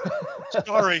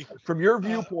 Sorry. From your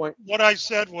viewpoint, what I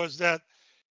said was that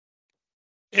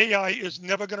AI is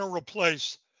never going to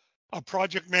replace a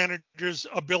project manager's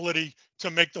ability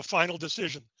to make the final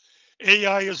decision.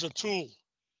 AI is a tool.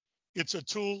 It's a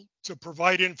tool to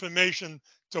provide information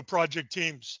to project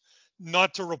teams,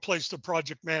 not to replace the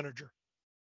project manager.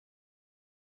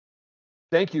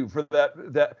 Thank you for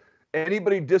that.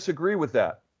 Anybody disagree with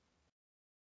that?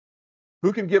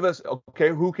 Who can give us, okay,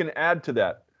 who can add to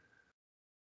that?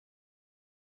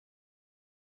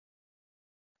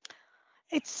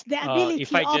 It's the ability of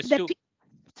the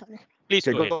people. Please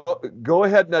okay, go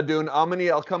ahead, Nadoon. Amini,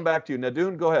 I'll come back to you.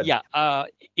 Nadoon, go ahead. Yeah,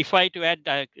 if I to add,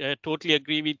 I totally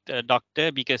agree with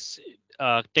Doctor, because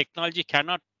technology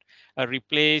cannot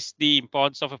replace the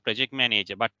importance of a project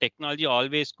manager, but technology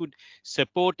always could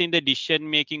support in the decision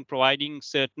making, providing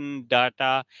certain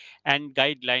data and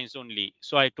guidelines only.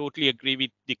 So I totally agree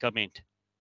with the comment.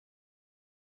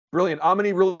 Brilliant.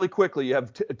 Amini, really quickly, you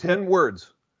have 10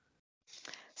 words.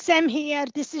 Same here,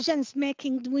 decisions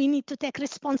making, we need to take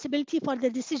responsibility for the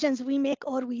decisions we make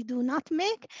or we do not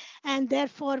make. And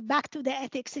therefore, back to the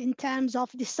ethics in terms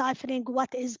of deciphering what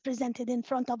is presented in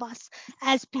front of us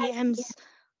as PMs.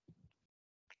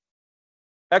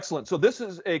 Excellent. So this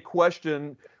is a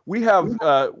question. We have,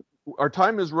 our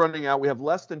time is running out. We have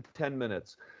less than 10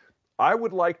 minutes. I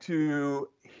would like to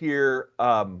hear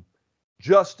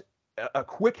just a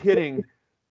quick hitting,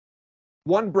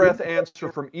 one breath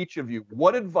answer from each of you.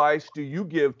 What advice do you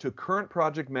give to current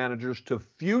project managers to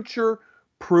future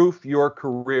proof your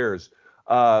careers?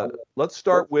 Let's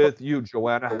start with you,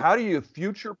 Joanna. How do you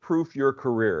future proof your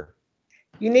career?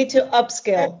 You need to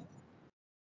upskill.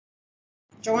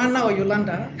 Joanna or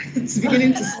Yolanda? It's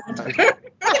beginning to sound.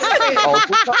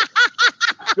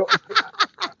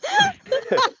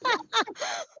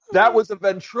 That was a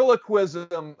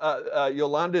ventriloquism,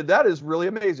 Yolanda. That is really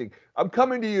amazing. I'm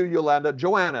coming to you, Yolanda.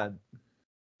 Joanna.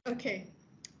 Okay.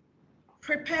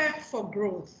 Prepare for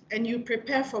growth. And you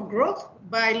prepare for growth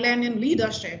by learning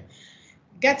leadership,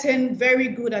 getting very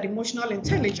good at emotional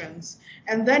intelligence.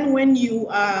 And then when you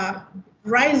are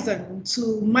rising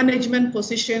to management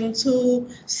position, to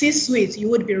C-suite, you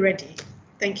would be ready.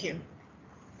 Thank you.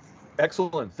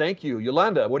 Excellent. Thank you.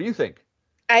 Yolanda, what do you think?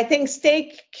 I think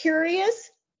stay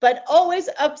curious, but always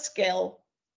upskill.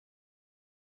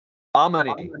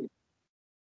 Amani.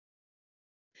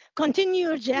 Continue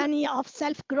your journey of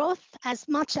self-growth as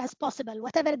much as possible.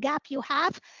 Whatever gap you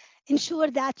have,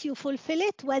 ensure that you fulfill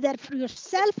it, whether for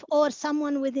yourself or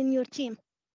someone within your team.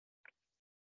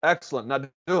 Excellent.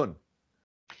 Nadun.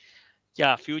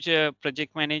 Yeah, future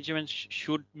project management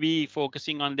should be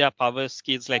focusing on their power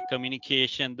skills like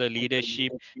communication, the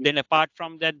leadership. Then apart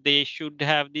from that, they should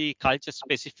have the culture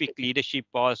specific leadership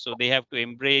also. They have to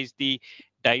embrace the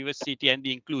diversity and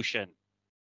the inclusion.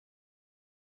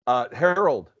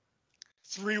 Harold.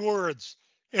 3 words: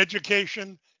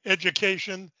 education,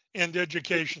 education, and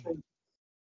education.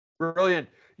 Brilliant.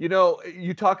 You know,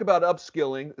 you talk about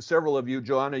upskilling, several of you.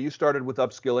 Joanna, you started with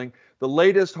upskilling. The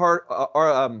latest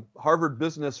Harvard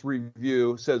Business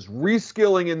Review says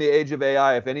reskilling in the age of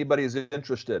AI, if anybody is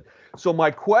interested. So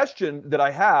my question that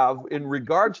I have in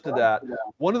regards to that,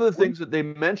 one of the things that they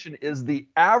mention is the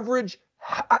average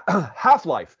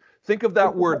half-life. Think of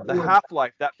that word, the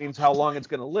half-life. That means how long it's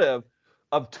going to live.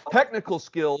 Of technical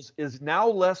skills is now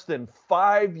less than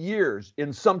 5 years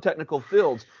in some technical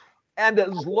fields, and as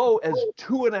low as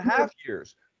 2.5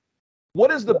 years. What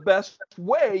is the best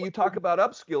way, you talk about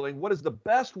upskilling, what is the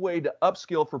best way to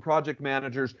upskill for project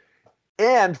managers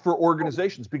and for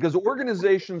organizations? Because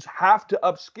organizations have to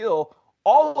upskill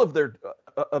all of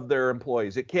their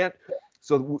employees. It can't,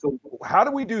 so how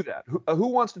do we do that? Who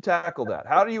wants to tackle that?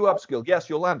 How do you upskill? Yes,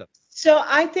 Yolanda. So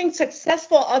I think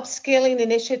successful upskilling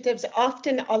initiatives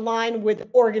often align with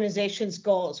organizations'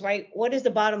 goals, right? What is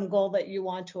the bottom goal that you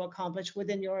want to accomplish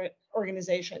within your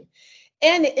organization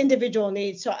and individual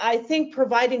needs? So I think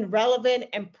providing relevant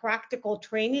and practical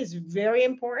training is very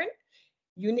important.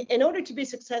 In order to be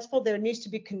successful, there needs to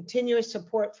be continuous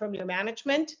support from your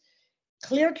management,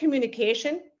 clear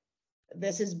communication.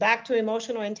 This is back to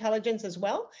emotional intelligence as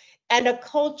well, and a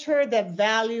culture that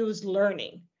values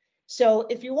learning. So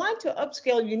if you want to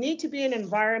upskill, you need to be in an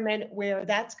environment where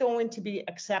that's going to be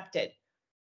accepted.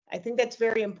 I think that's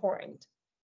very important.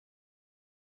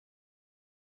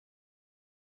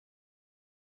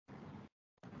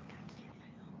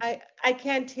 I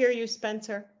can't hear you,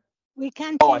 Spencer. We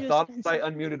can't hear you, I thought Spencer. I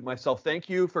unmuted myself. Thank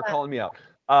you for calling me out.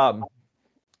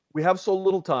 We have so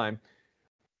little time.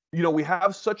 You know, we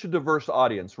have such a diverse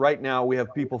audience. Right now, we have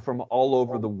people from all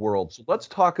over the world. So let's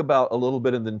talk about a little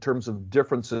bit in terms of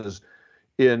differences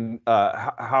in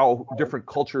how different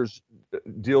cultures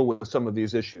deal with some of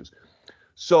these issues.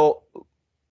 So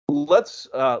let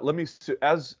me see,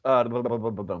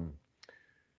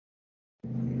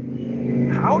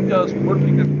 how does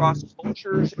working across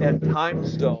cultures and time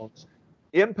zones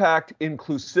impact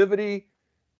inclusivity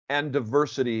and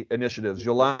diversity initiatives?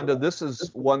 Yolanda, this is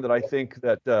one that I think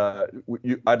that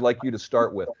I'd like you to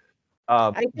start with.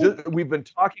 We've been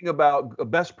talking about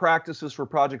best practices for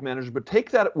project managers, but take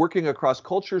that working across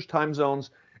cultures, time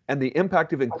zones, and the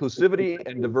impact of inclusivity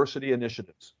and diversity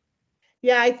initiatives.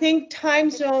 Yeah, I think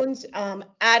time zones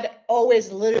add always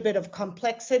a little bit of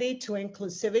complexity to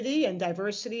inclusivity and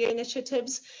diversity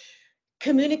initiatives.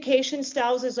 Communication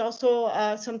styles is also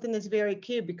something that's very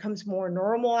key. It becomes more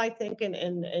normal, I think,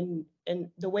 in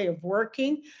the way of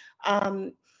working.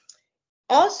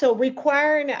 Also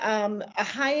requiring a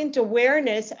heightened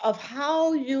awareness of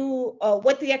how you,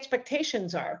 what the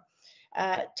expectations are.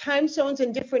 Time zones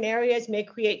in different areas may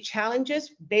create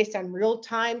challenges based on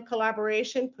real-time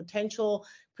collaboration,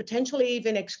 potentially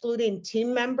even excluding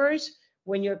team members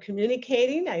when you're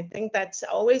communicating. I think that's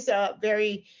always a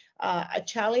very a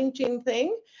challenging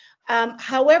thing.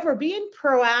 However, being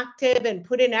proactive and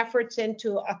putting efforts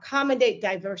into accommodate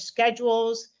diverse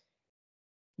schedules,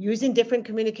 using different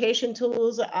communication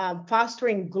tools,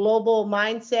 fostering global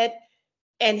mindset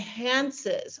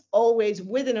enhances always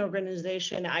with an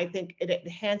organization. I think it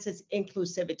enhances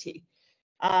inclusivity.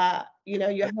 You know,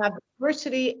 you have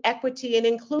diversity, equity, and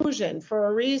inclusion for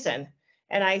a reason.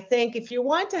 And I think if you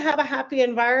want to have a happy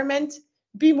environment,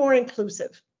 be more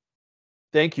inclusive.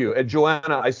 Thank you. And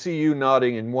Joanna, I see you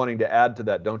nodding and wanting to add to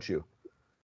that, don't you?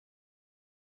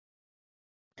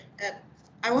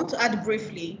 I want to add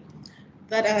briefly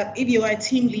that if you are a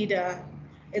team leader,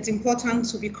 it's important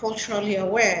to be culturally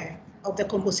aware of the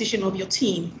composition of your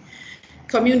team.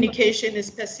 Communication is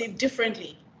perceived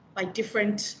differently by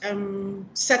different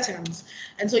settings.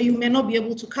 And so you may not be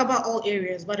able to cover all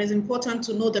areas, but it's important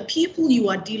to know the people you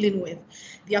are dealing with,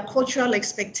 their cultural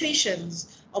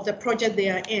expectations of the project they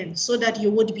are in, so that you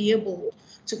would be able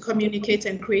to communicate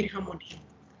and create harmony.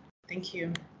 Thank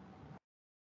you.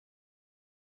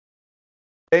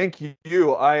 Thank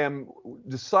you. I am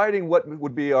deciding what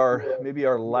would be maybe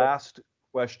our last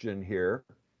question here.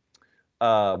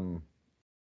 In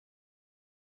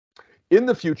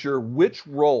the future, which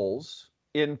roles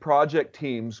in project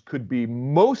teams could be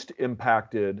most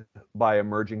impacted by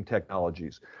emerging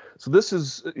technologies? So this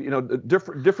is, you know,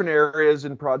 different areas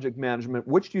in project management.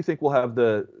 Which do you think will have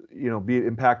the, you know, be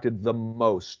impacted the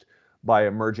most by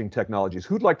emerging technologies?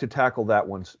 Who'd like to tackle that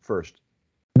one first?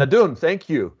 Nadun, thank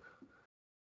you.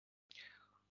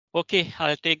 Okay,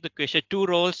 I'll take the question. Two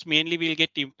roles mainly will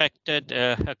get impacted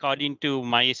according to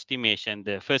my estimation.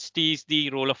 The first is the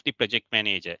role of the project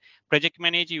manager. Project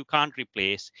manager you can't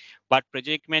replace, but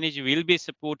project manager will be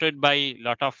supported by a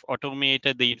lot of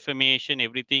automated the information,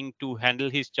 everything to handle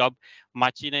his job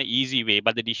much in an easy way.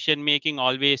 But the decision making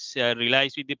always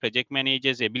relies with the project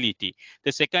manager's ability.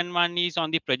 The second one is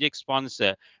on the project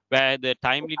sponsor, where the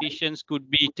timely decisions could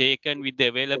be taken with the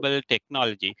available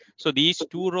technology. So these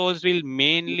two roles will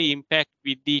mainly impact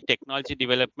with the technology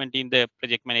development in the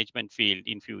project management field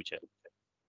in future.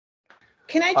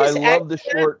 Can I just love the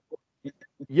short.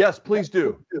 Yes, please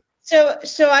do.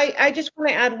 So I just want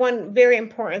to add one very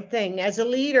important thing. As a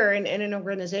leader in an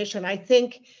organization, I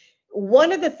think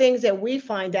one of the things that we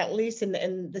find, at least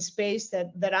in the space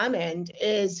that I'm in,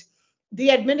 is the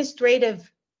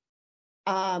administrative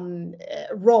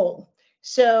role.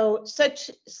 So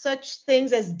such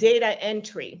things as data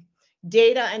entry,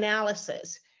 data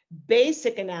analysis,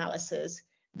 basic analysis,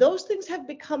 those things have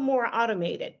become more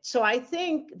automated. So I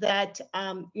think that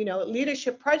you know,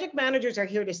 leadership project managers are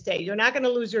here to stay. You're not going to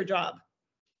lose your job.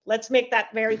 Let's make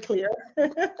that very clear.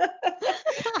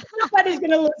 Nobody's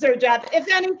going to lose their job.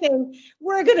 If anything,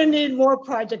 we're going to need more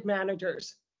project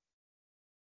managers.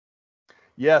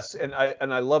 Yes, and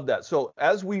I love that. So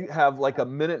as we have like a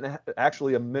minute,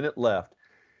 actually a minute left,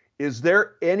 is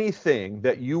there anything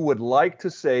that you would like to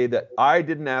say that I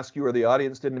didn't ask you or the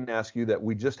audience didn't ask you that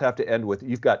we just have to end with?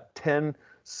 You've got 10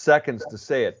 seconds to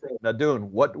say it.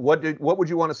 Nadun, what would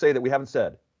you want to say that we haven't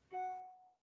said?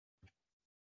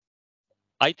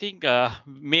 I think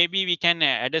maybe we can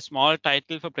add a small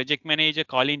title for project manager,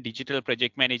 calling digital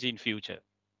project manager in future.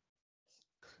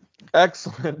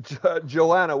 Excellent.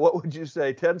 Joanna, what would you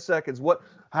say? 10 seconds.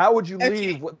 How would you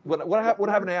leave? What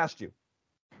haven't I asked you?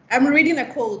 I'm reading a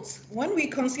quote. When we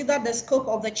consider the scope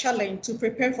of the challenge to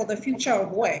prepare for the future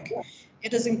of work,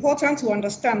 it is important to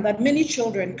understand that many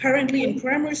children currently in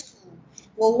primary school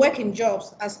will work in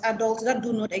jobs as adults that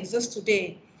do not exist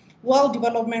today. World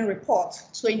Development Report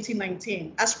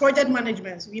 2019. As project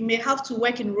management, we may have to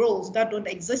work in roles that don't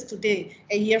exist today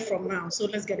a year from now. So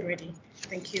let's get ready.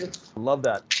 Thank you. Love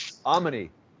that. Amini.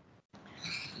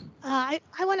 I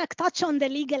want to touch on the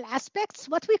legal aspects.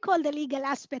 What we call the legal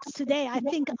aspects today, I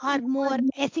think, are more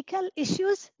ethical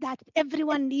issues that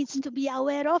everyone needs to be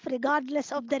aware of,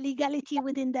 regardless of the legality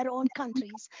within their own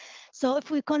countries. So if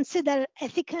we consider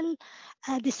ethical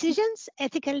decisions,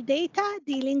 ethical data,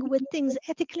 dealing with things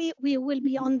ethically, we will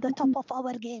be on the top of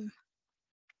our game.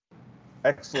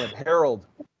 Excellent. Harold,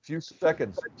 a few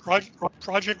seconds.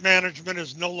 Project management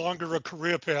is no longer a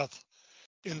career path.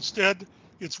 Instead,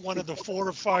 it's one of the 4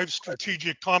 or 5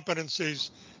 strategic competencies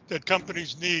that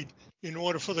companies need in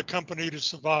order for the company to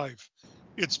survive.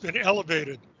 It's been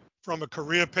elevated from a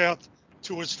career path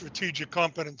to a strategic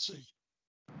competency.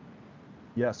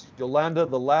 Yes, Yolanda,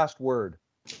 the last word.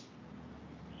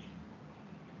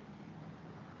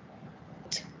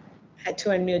 Had to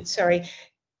unmute, sorry.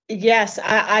 Yes,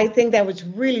 I think that was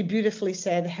really beautifully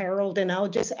said, Harold. And I'll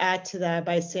just add to that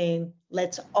by saying,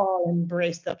 let's all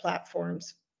embrace the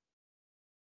platforms.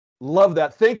 Love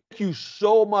that. Thank you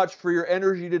so much for your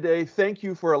energy today. Thank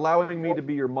you for allowing me to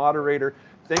be your moderator.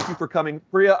 Thank you for coming.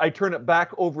 Priya, I turn it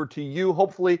back over to you,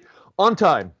 hopefully on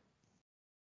time.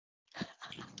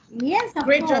 Yes, of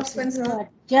Great job, course. Spencer.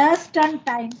 Just on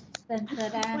time,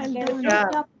 Spencer. And Well great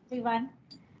done. job, everyone.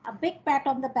 A big pat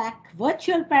on the back,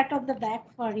 virtual pat on the back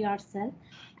for yourself.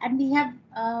 And we have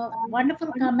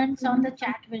wonderful comments on the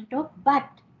chat window, but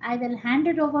I will hand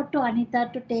it over to Anita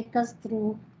to take us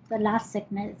through the last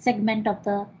segment of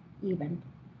the event.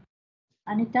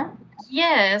 Anita?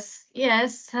 Yes,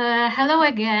 yes. Hello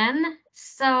again.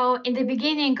 So, in the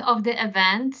beginning of the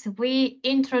event, we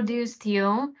introduced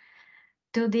you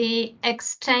to the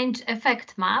exchange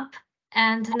effect map.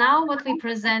 And now what we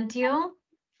present you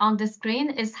on the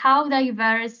screen is how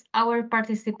diverse our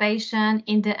participation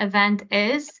in the event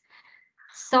is,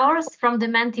 sourced from the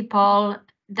Menti poll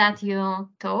that you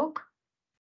took.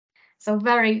 So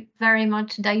very, very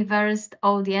much diverse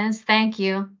audience. Thank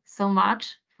you so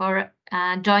much for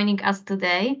joining us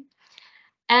today.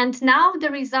 And now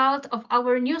the result of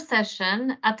our new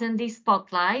session, Attendee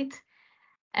Spotlight.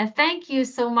 Thank you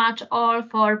so much all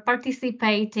for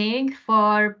participating,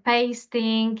 for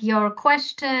pasting your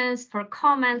questions, for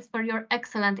comments, for your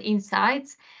excellent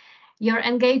insights. Your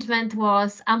engagement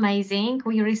was amazing.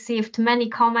 We received many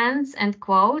comments and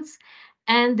quotes,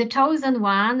 and the chosen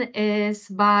one is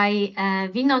by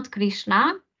Vinod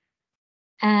Krishna.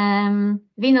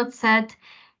 Vinod said,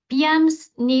 PMs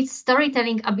need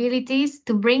storytelling abilities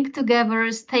to bring together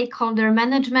stakeholder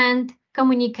management,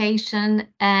 communication,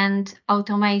 and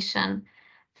automation.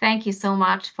 Thank you so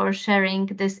much for sharing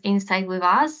this insight with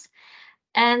us.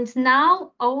 And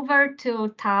now over to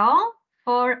Tao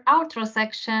for outro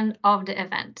section of the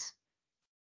event.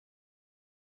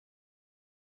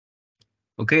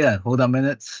 Okay, then hold on a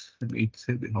minute. Let me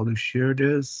see how to share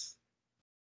this.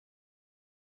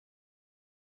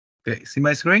 Okay, see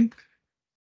my screen?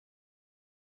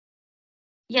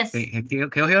 Yes. Okay, can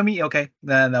you hear me? Okay,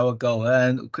 then I will go.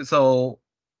 And so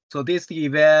these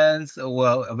events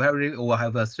will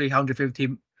have a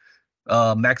 350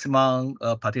 maximum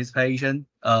participation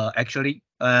actually,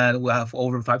 and we have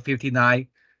over 559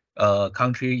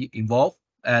 country involved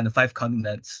and 5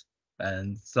 continents.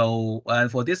 And so,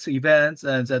 and for this event,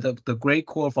 and the great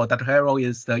core for Dr. Harold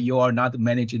is that you are not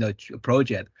managing the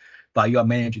project, but you are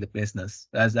managing the business.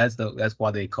 That's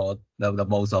what they call the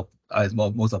most of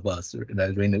us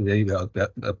that really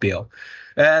appeal.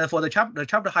 And for the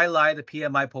chapter highlight, the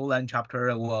PMI Poland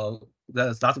chapter, well,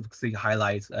 there's lots of things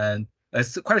highlights, and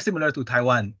it's quite similar to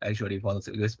Taiwan actually.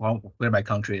 From where my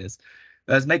country is.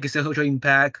 Let's make a social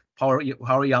impact, power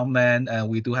young men, and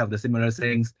we do have the similar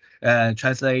things. And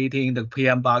translating the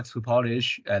PM box to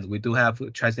Polish, and we do have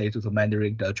translated to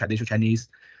Mandarin, the traditional Chinese,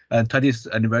 and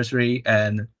 20th anniversary,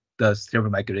 and the silver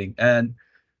migrating. And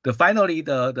finally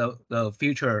the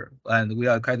future, and we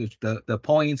are the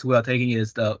points we are taking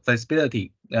is the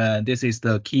flexibility, and this is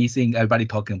the key thing everybody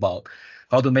talking about.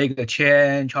 How to make a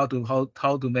change, how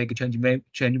to make a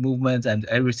change movements, and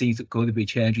everything is going to be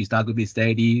changed. It's not going to be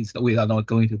steady. So we are not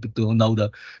going to know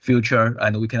the future,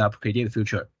 and we cannot predict the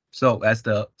future. So that's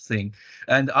the thing.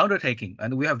 And undertaking,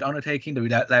 and we have the undertaking, the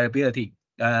reliability,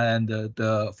 and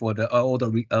all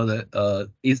the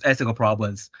ethical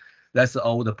problems. That's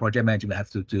all the project management has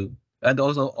to do. And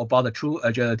also about the true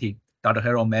agility, Dr.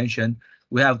 Harold mentioned,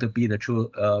 we have to be the true,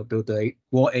 the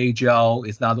more agile.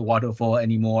 It's not waterfall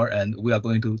anymore, and we are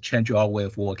going to change our way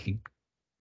of working.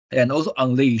 And also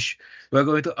unleash. We're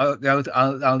going to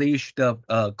unleash the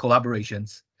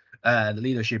collaborations and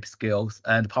leadership skills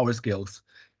and power skills,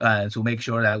 and to make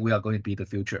sure that we are going to be the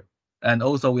future. And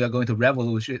also we are going to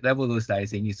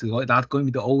revolutionizing. It's not going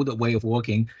to be the old way of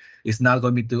working. It's not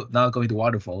going to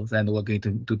waterfalls, and we're going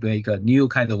to make a new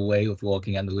kind of way of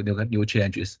working and new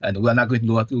changes. And we're not going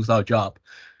to lose our job.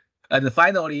 And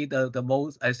finally,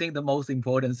 I think the most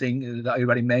important thing that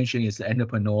everybody mentioned is the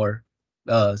entrepreneur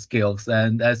skills,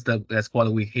 and that's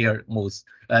what we hear most,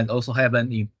 and also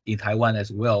happen in Taiwan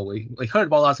as well. We heard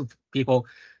about lots of people,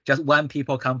 just one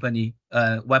person company,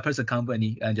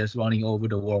 and just running over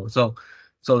the world. So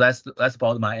that's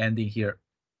about my ending here.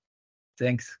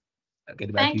 Thanks. I'll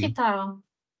get back to you. Thank you, Tao.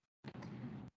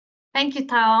 Thank you,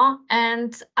 Tao.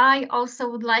 And I also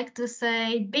would like to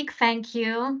say big thank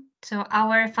you to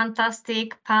our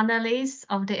fantastic panelists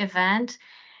of the event,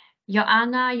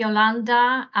 Joanna,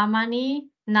 Yolanda, Amani,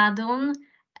 Nadun,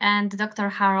 and Dr.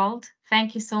 Harold.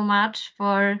 Thank you so much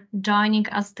for joining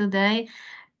us today.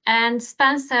 And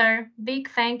Spencer, big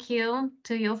thank you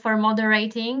to you for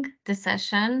moderating the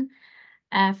session,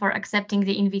 for accepting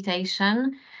the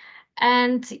invitation.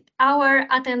 And our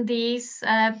attendees,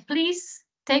 please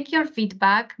take your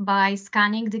feedback by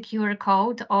scanning the QR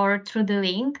code or through the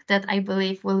link that I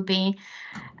believe will be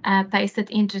pasted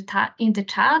in the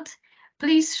chat.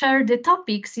 Please share the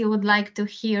topics you would like to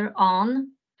hear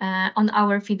on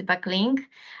our feedback link.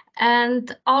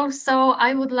 And also,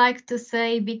 I would like to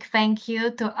say big thank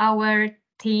you to our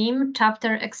team,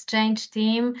 Chapter Xchange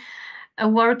team,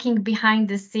 working behind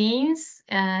the scenes.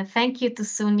 Thank you to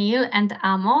Sunil and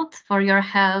Amot for your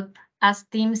help as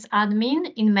Teams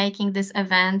admin in making this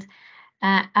event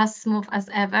as smooth as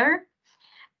ever.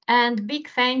 And big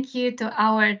thank you to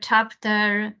our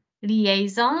chapter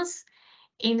liaisons.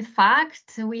 In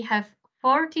fact, we have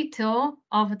 42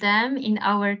 of them in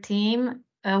our team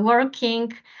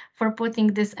working for putting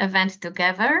this event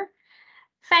together.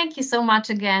 Thank you so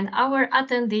much again, our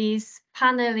attendees,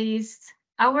 panelists,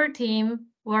 our team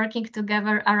working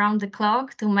together around the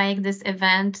clock to make this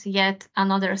event yet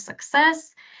another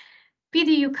success.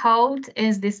 PDU code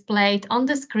is displayed on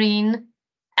the screen,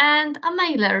 and a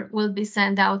mailer will be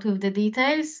sent out with the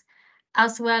details,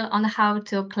 as well on how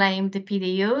to claim the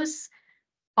PDUs.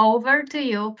 Over to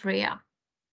you, Priya.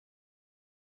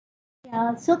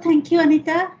 So thank you,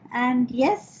 Anita. And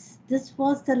yes, this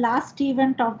was the last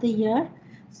event of the year.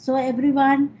 So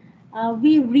everyone,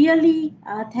 we really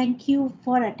thank you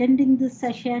for attending this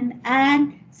session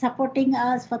and supporting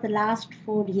us for the last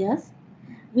 4 years.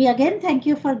 We again thank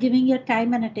you for giving your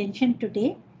time and attention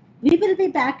today. We will be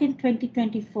back in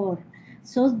 2024.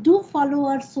 So do follow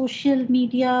our social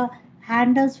media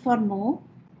handles for more.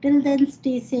 Till then,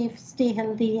 stay safe, stay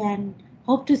healthy, and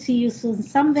hope to see you soon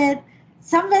somewhere,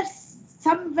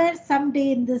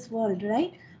 someday in this world,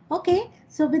 right? Okay,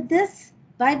 so with this,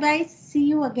 bye-bye. See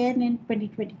you again in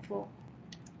 2024.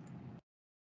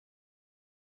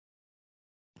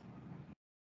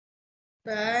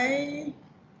 Bye.